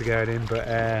that close to going in, but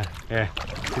yeah,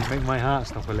 did make my heart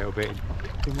stop a little bit.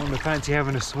 Didn't want to fancy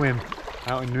having a swim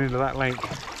out in the middle of that lake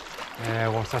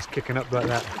whilst that's kicking up like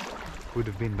that. Would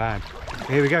have been bad. But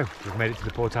here we go, we've made it to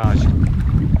the portage.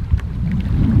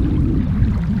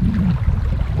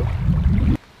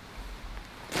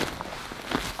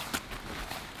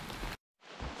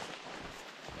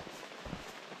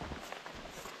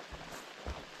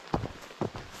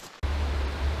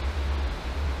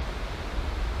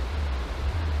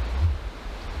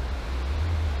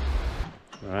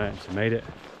 Alright, so made it.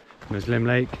 Muslim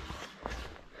Lake.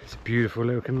 It's a beautiful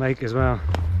looking lake as well.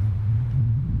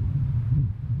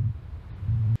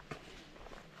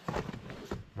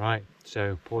 Right,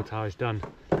 so portage done.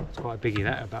 It's quite a biggie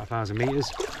that, about 1,000 metres.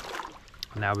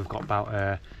 Now we've got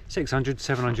about 600,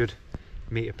 700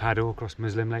 metre paddle across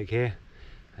Muslim Lake here.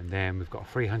 And then we've got a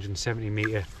 370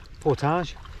 metre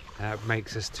portage. That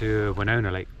makes us to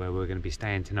Wenona Lake, where we're going to be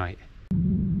staying tonight.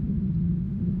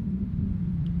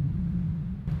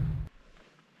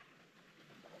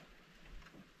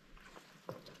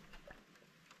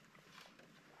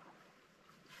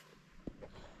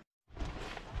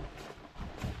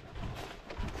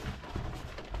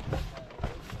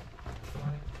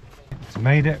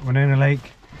 Made it, Wenona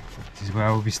Lake. This is where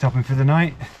we'll be stopping for the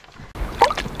night.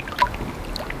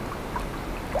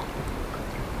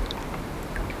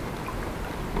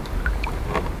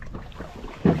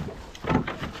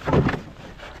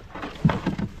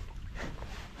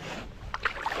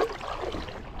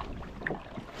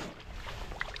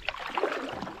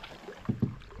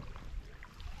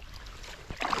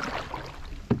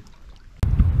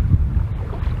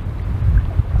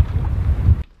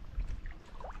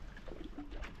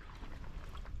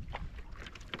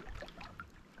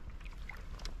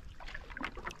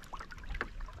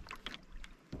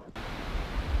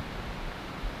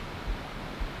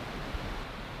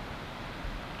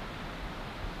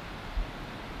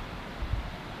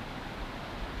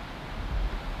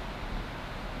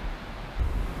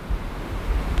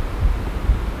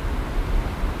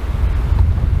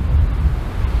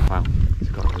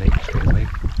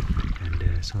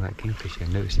 Saw that kingfisher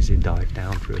and noticed as it dived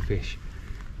down for a fish,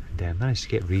 and managed to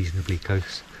get reasonably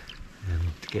close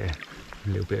to get a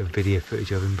little bit of video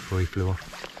footage of him before he flew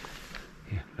off.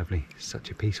 Yeah, lovely. Such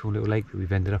a peaceful little lake that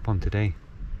we've ended up on today.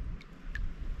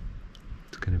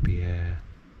 It's going to be a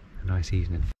nice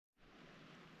evening.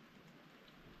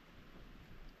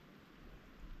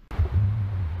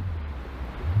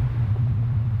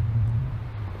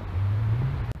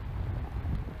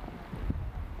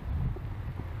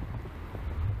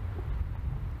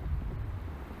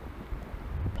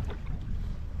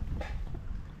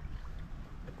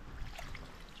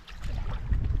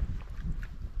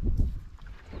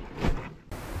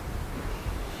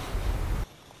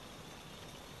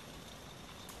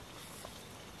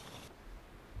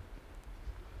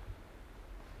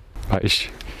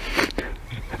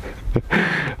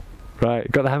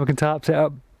 Right, got the hammock and tarp set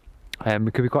up.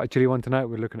 It could be quite a chilly one tonight.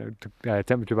 We're looking at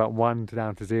temperature about 1 to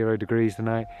down to 0 degrees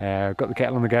tonight. Got the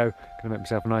kettle on the go. Gonna make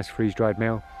myself a nice freeze-dried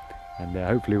meal, and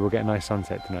hopefully we'll get a nice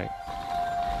sunset tonight.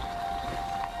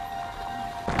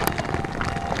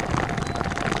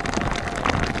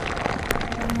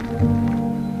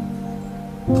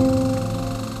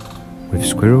 With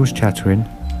squirrels chattering,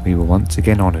 we were once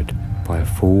again honoured by a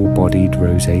full-bodied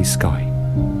rosé sky.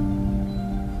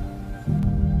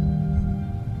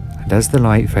 And as the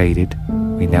light faded,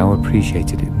 we now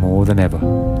appreciated it more than ever,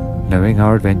 knowing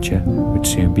our adventure would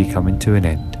soon be coming to an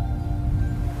end.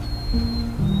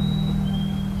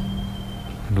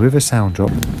 And with a sound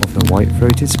drop of the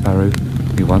white-throated sparrow,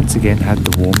 we once again had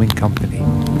the warming company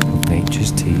of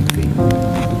nature's TV.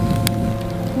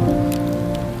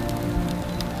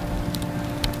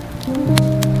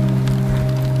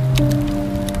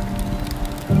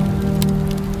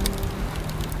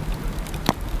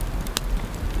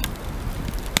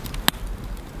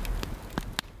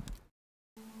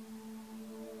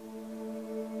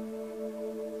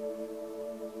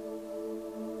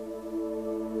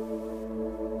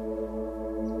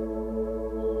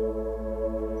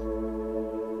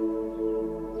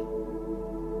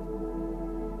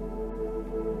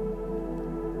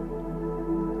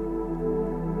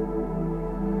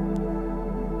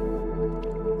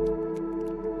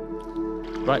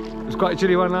 Right, it was quite a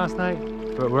chilly one last night,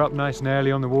 but we're up nice and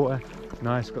early on the water. It's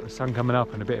nice, got the sun coming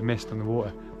up and a bit of mist on the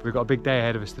water. We've got a big day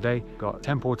ahead of us today. Got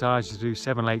 10 portages to do,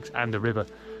 7 lakes and a river.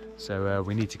 So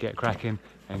we need to get cracking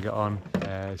and get on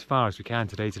as far as we can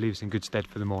today to leave us in good stead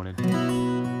for the morning.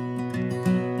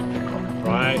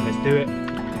 Right, let's do it.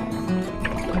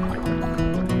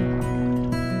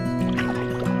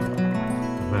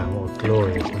 Man, what a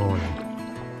glorious morning.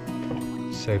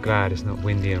 So glad it's not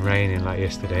windy and raining like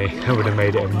yesterday. That would have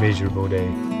made it a miserable day.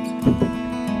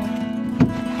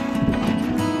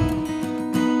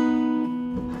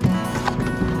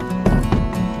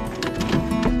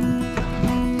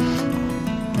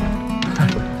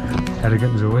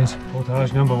 Elegant as always.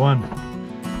 Portage number 1,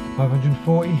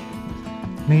 540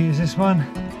 metres this one,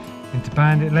 into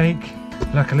Bandit Lake.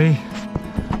 Luckily,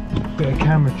 bit of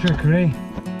camera trickery,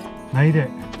 made it.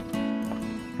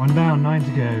 1 down, 9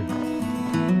 to go.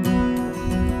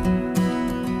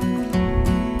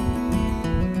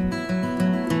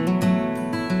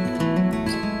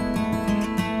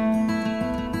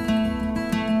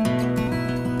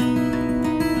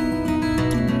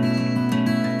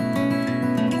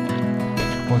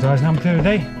 Portage number 2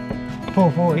 today,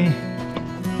 440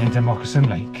 into Moccasin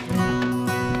Lake.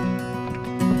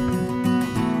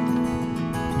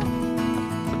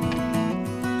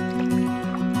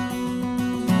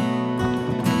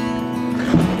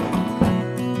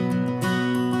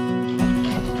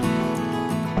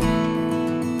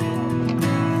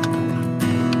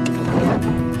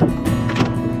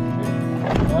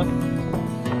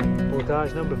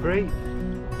 Portage number 3,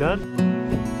 done.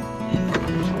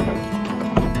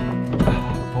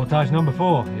 Portage number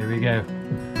 4, here we go.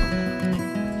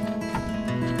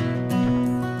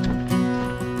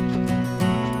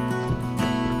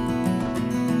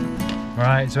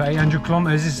 Right, so 800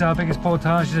 kilometres, this is our biggest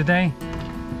portage of the day.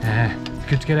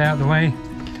 Good to get out of the way.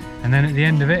 And then at the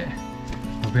end of it,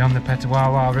 we'll be on the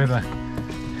Petawawa River.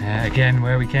 Again,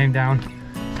 where we came down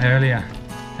earlier.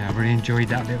 I really enjoyed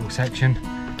that little section,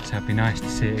 so it'd be nice to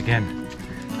see it again.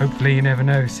 Hopefully, you never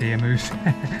know, see a moose.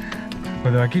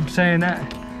 Although I keep saying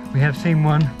that, we have seen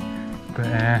one, but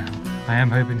I am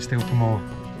hoping still for more.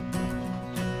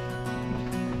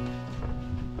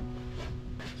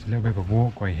 It's a little bit of a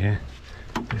walkway here,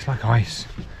 but it's like ice,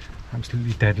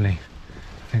 absolutely deadly.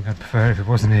 I think I'd prefer if it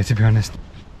wasn't here, to be honest.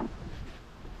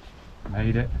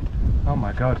 Made it. Oh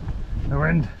my god, the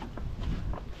wind.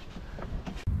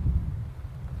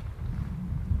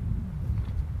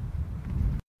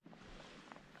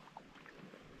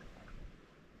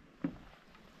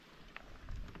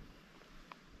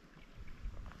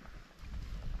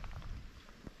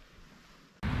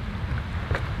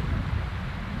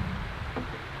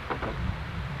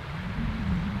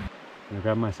 I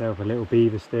grabbed myself a little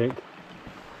beaver stick,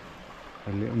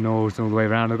 a little nose all the way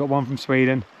around. I've got one from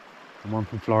Sweden and one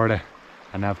from Florida,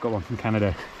 and now I've got one from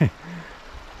Canada. I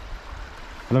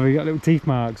love it, you got little teeth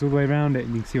marks all the way around it,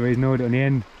 and you can see where he's gnawed it on the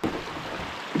end.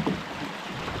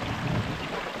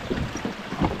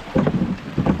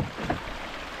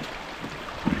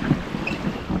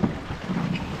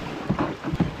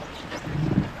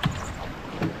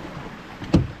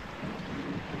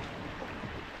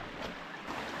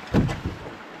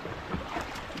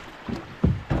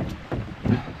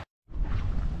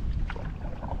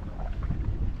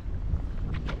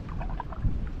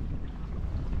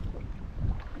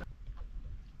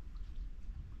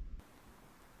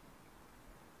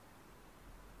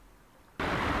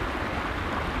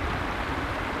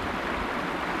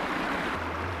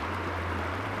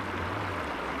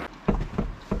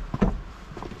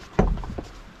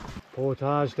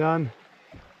 Portage done,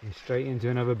 and straight into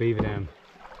another beaver dam.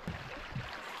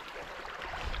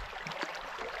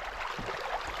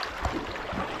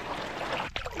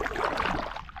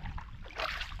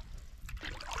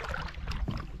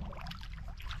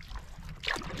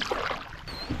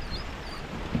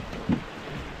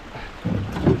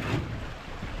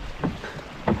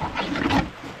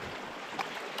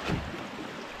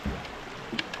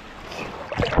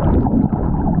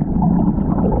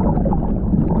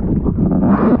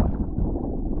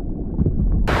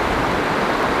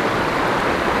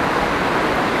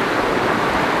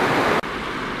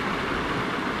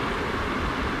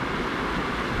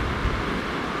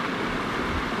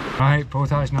 Right,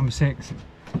 portage number 6.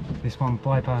 This one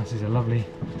bypasses a lovely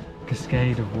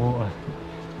cascade of water.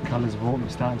 Colours of autumn are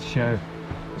starting to show.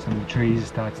 Some of the trees are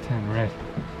starting to turn red.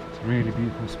 It's a really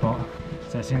beautiful spot.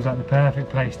 So it seems like the perfect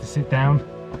place to sit down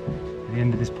at the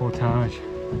end of this portage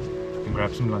and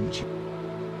grab some lunch.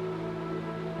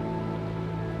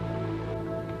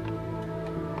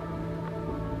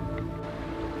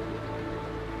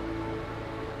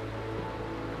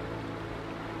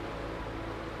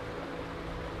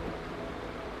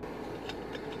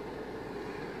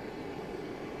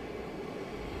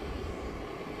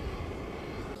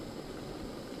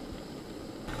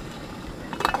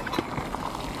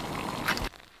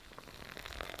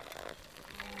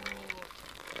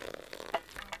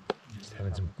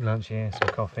 Lunch here, some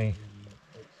coffee,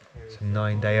 some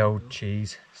 9-day-old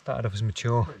cheese. Started off as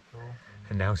mature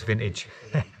and now it's vintage.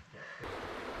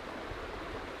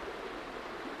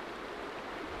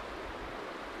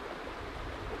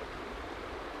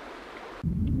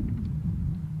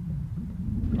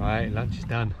 Right, lunch is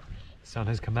done. The sun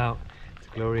has come out. It's a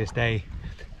glorious day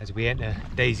as we enter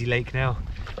Daisy Lake now.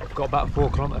 We've got about a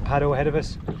 4-kilometre paddle ahead of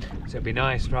us, so it'd be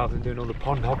nice rather than doing all the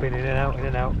pond hopping in and out, in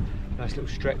and out. Nice little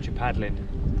stretch of paddling.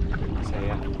 So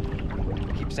yeah,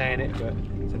 I keep saying it, but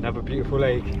it's another beautiful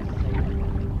lake.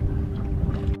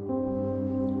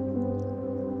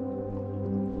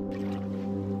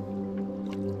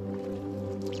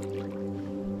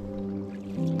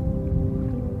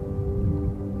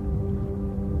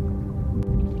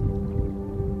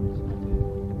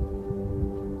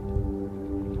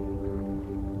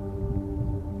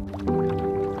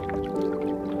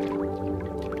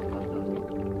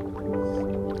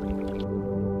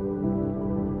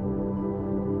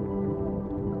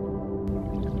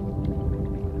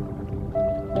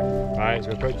 Right,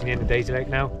 so we're approaching the end of Daisy Lake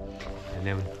now, and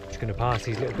then we're just going to pass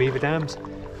these little beaver dams, and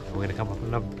we're going to come up on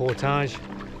another portage,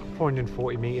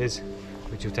 440 metres,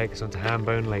 which will take us onto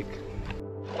Hambone Lake.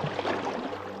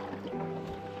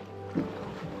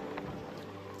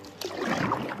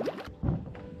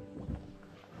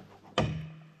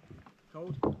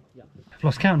 Cold? Yeah. I've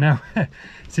lost count now.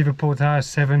 It's either portage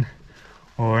 7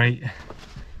 or 8.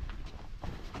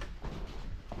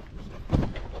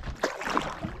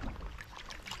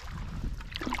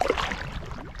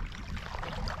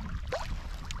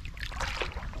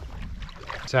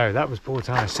 So that was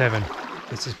portage 7,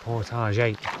 this is portage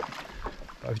 8.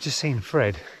 But I've just seen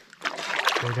Fred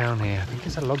go down here. I think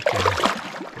there's a log jam.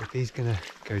 But if he's gonna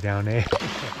go down here,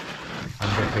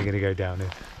 I'm definitely gonna go down here.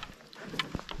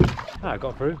 I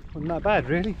got through, wasn't that bad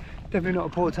really. Definitely not a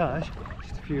portage,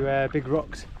 just a few big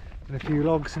rocks and a few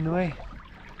logs in the way.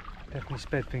 Definitely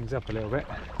sped things up a little bit.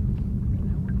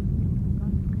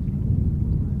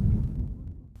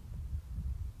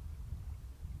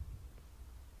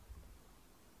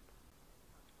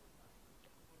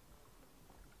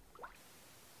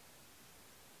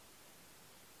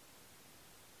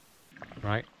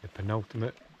 Right, the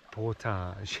penultimate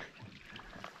portage.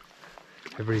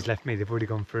 Everybody's left me, they've already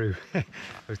gone through. I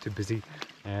was too busy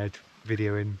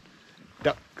videoing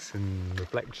ducks and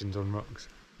reflections on rocks.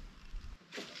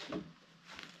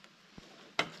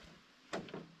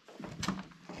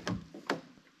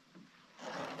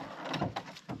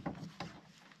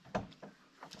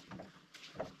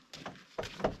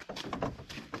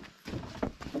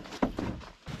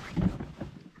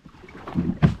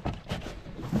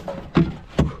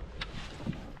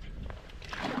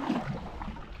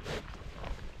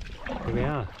 Here we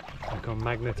are, back on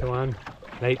Magnetawan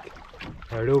Lake,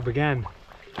 where it all began.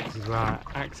 This is where our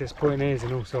access point is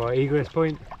and also our egress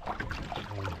point.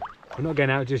 We're not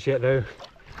getting out just yet though.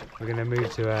 We're going to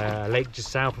move to a lake just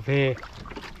south of here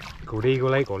called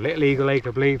Eagle Lake, or Little Eagle Lake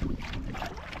I believe.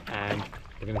 And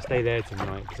we're going to stay there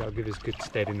tonight because that'll give us good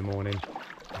stead in the morning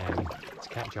to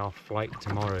catch our flight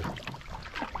tomorrow.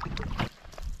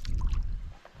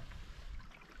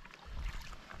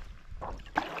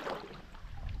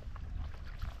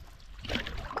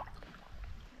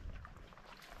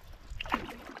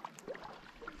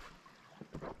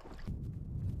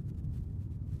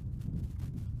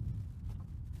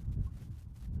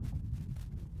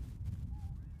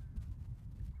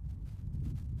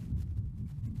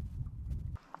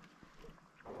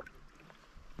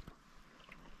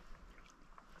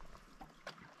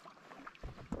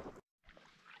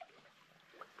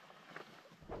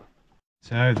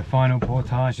 So the final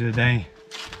portage of the day,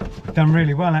 we've done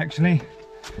really well actually.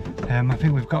 I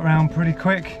think we've got round pretty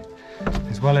quick,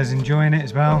 as well as enjoying it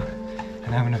as well, and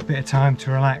having a bit of time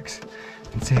to relax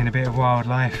and seeing a bit of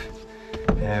wildlife.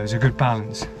 It was a good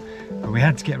balance, but we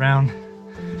had to get round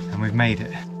and we've made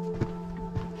it.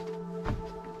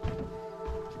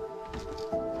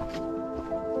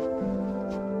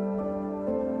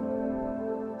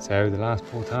 So the last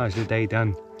portage of the day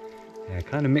done.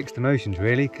 Kind of mixed emotions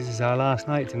really, because it's our last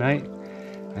night tonight.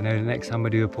 I know the next time we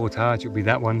do a portage it'll be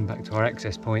that one back to our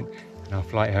access point and our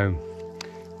flight home.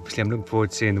 Obviously I'm looking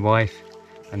forward to seeing the wife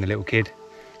and the little kid,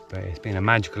 but it's been a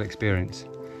magical experience.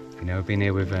 You know, being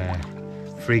here with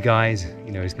 3 guys,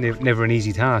 you know, it's never an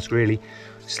easy task really.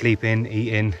 Sleeping,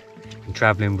 eating and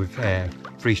travelling with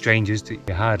 3 strangers that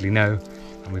you hardly know,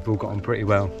 and we've all got on pretty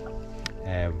well.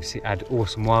 We've had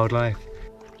awesome wildlife.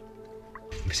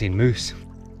 We've seen moose.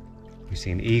 We've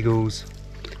seen eagles,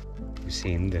 we've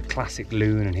seen the classic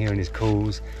loon and hearing his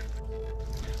calls.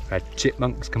 We've had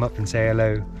chipmunks come up and say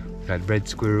hello, we've had red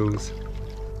squirrels.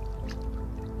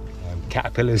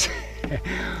 caterpillars.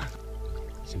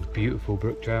 Some beautiful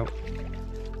brook trout,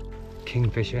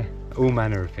 kingfisher, all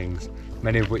manner of things,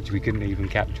 many of which we couldn't even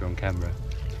capture on camera.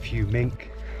 A few mink,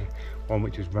 one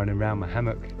which was running around my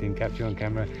hammock, didn't capture on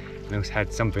camera. And I also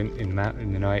had something in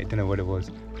the night, don't know what it was,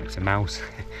 perhaps a mouse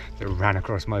that ran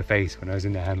across my face when I was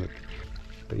in the hammock.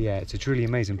 But yeah, it's a truly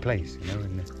amazing place, you know,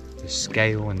 and the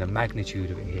scale and the magnitude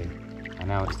of it here. And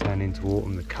now it's turned into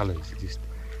autumn, the colours are just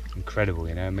incredible,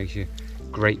 you know, it makes you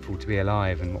grateful to be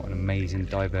alive, and what an amazing,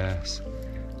 diverse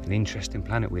and interesting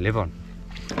planet we live on.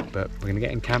 But we're going to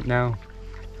get in camp now,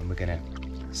 and we're going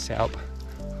to set up.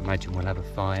 I imagine we'll have a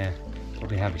fire,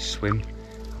 probably have a swim,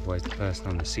 otherwise the person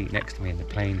on the seat next to me in the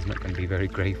plane's not going to be very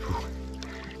grateful.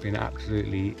 It's been an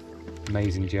absolutely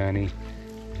amazing journey,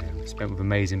 spent with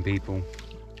amazing people,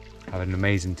 having an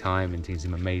amazing time and seeing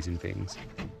some amazing things.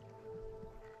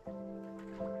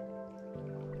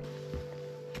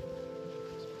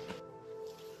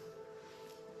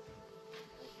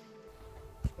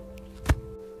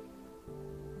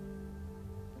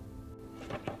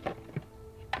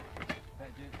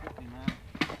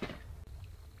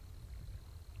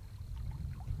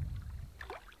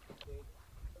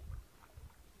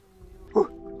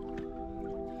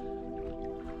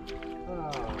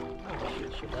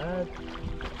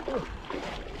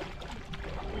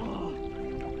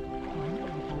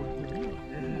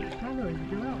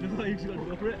 You've got to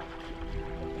go for it.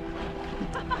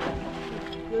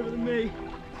 Further than me.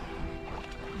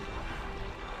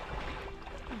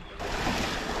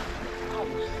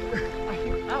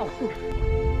 Ow!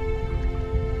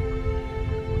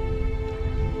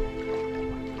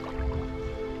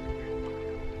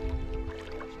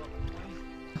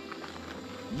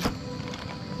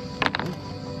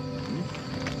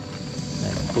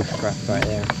 That's bushcraft right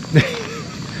there.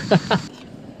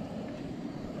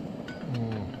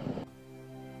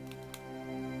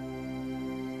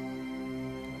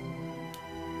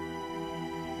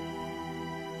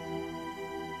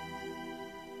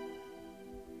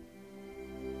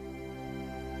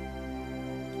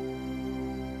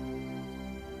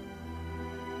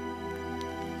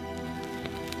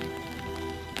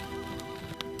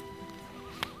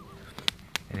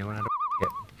 Anyone had a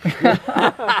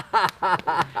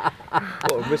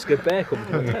What a risk of bear coming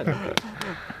to my tent.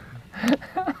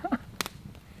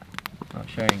 Not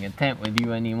sharing a tent with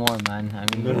you anymore, man. I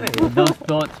mean, those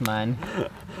thoughts, man.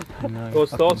 No,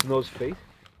 Those thoughts and those feet.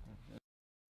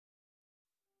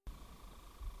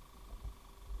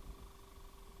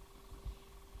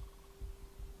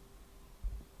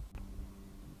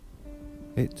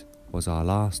 It was our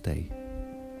last day,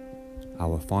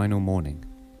 our final morning,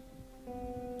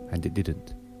 and it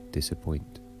didn't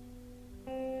disappoint.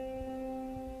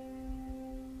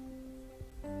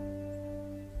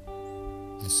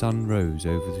 The sun rose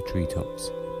over the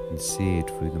treetops and seared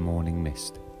through the morning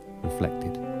mist,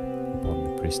 reflected upon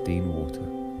the pristine water.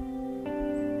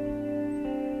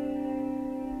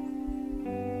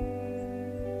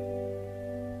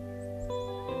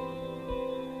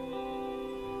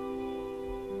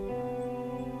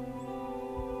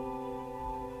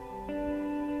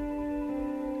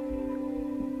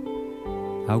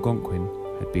 Algonquin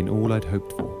had been all I'd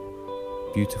hoped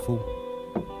for: beautiful,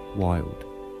 wild,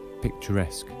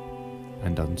 picturesque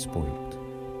and unspoilt.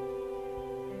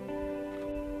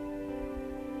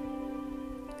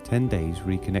 10 days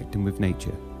reconnecting with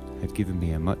nature had given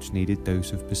me a much needed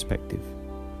dose of perspective,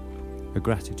 a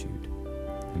gratitude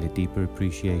and a deeper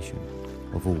appreciation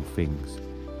of all things.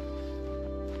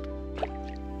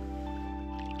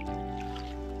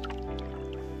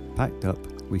 Packed up,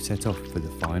 we set off for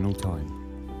the final time,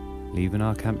 leaving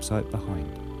our campsite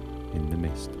behind in the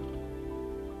mist.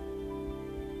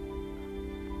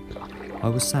 I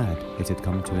was sad it had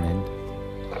come to an end,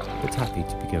 but happy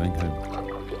to be going home.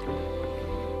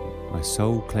 My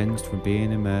soul cleansed from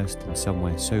being immersed in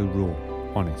somewhere so raw,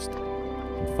 honest,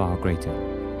 and far greater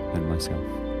than myself.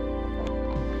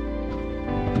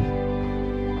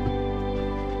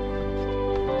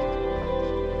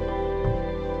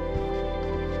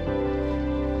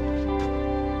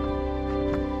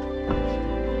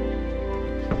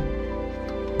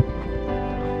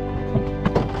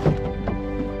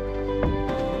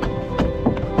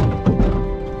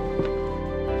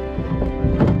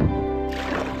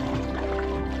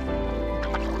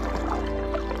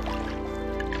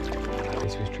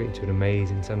 To an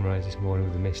amazing sunrise this morning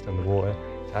with the mist on the water.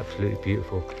 It's absolutely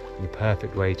beautiful and the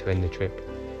perfect way to end the trip.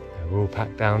 We're all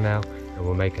packed down now and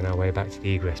we're making our way back to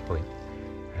the egress point.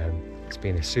 It's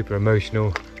been a super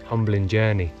emotional, humbling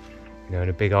journey, you know, and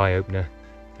a big eye-opener.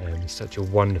 It's such a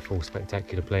wonderful,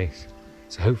 spectacular place.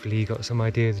 So hopefully you got some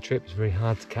idea of the trip. It's very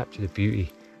hard to capture the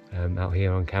beauty out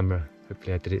here on camera.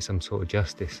 Hopefully I did it some sort of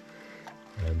justice.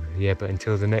 Yeah, but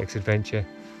until the next adventure,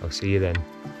 I'll see you then.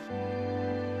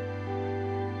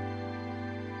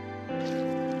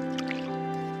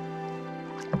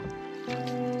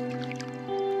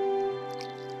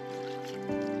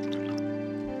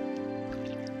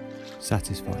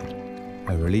 Satisfied,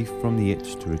 a relief from the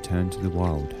itch to return to the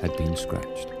wild had been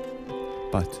scratched.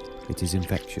 But it is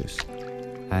infectious,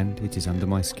 and it is under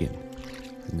my skin,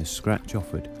 and the scratch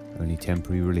offered only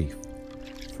temporary relief,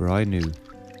 for I knew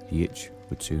the itch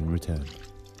would soon return.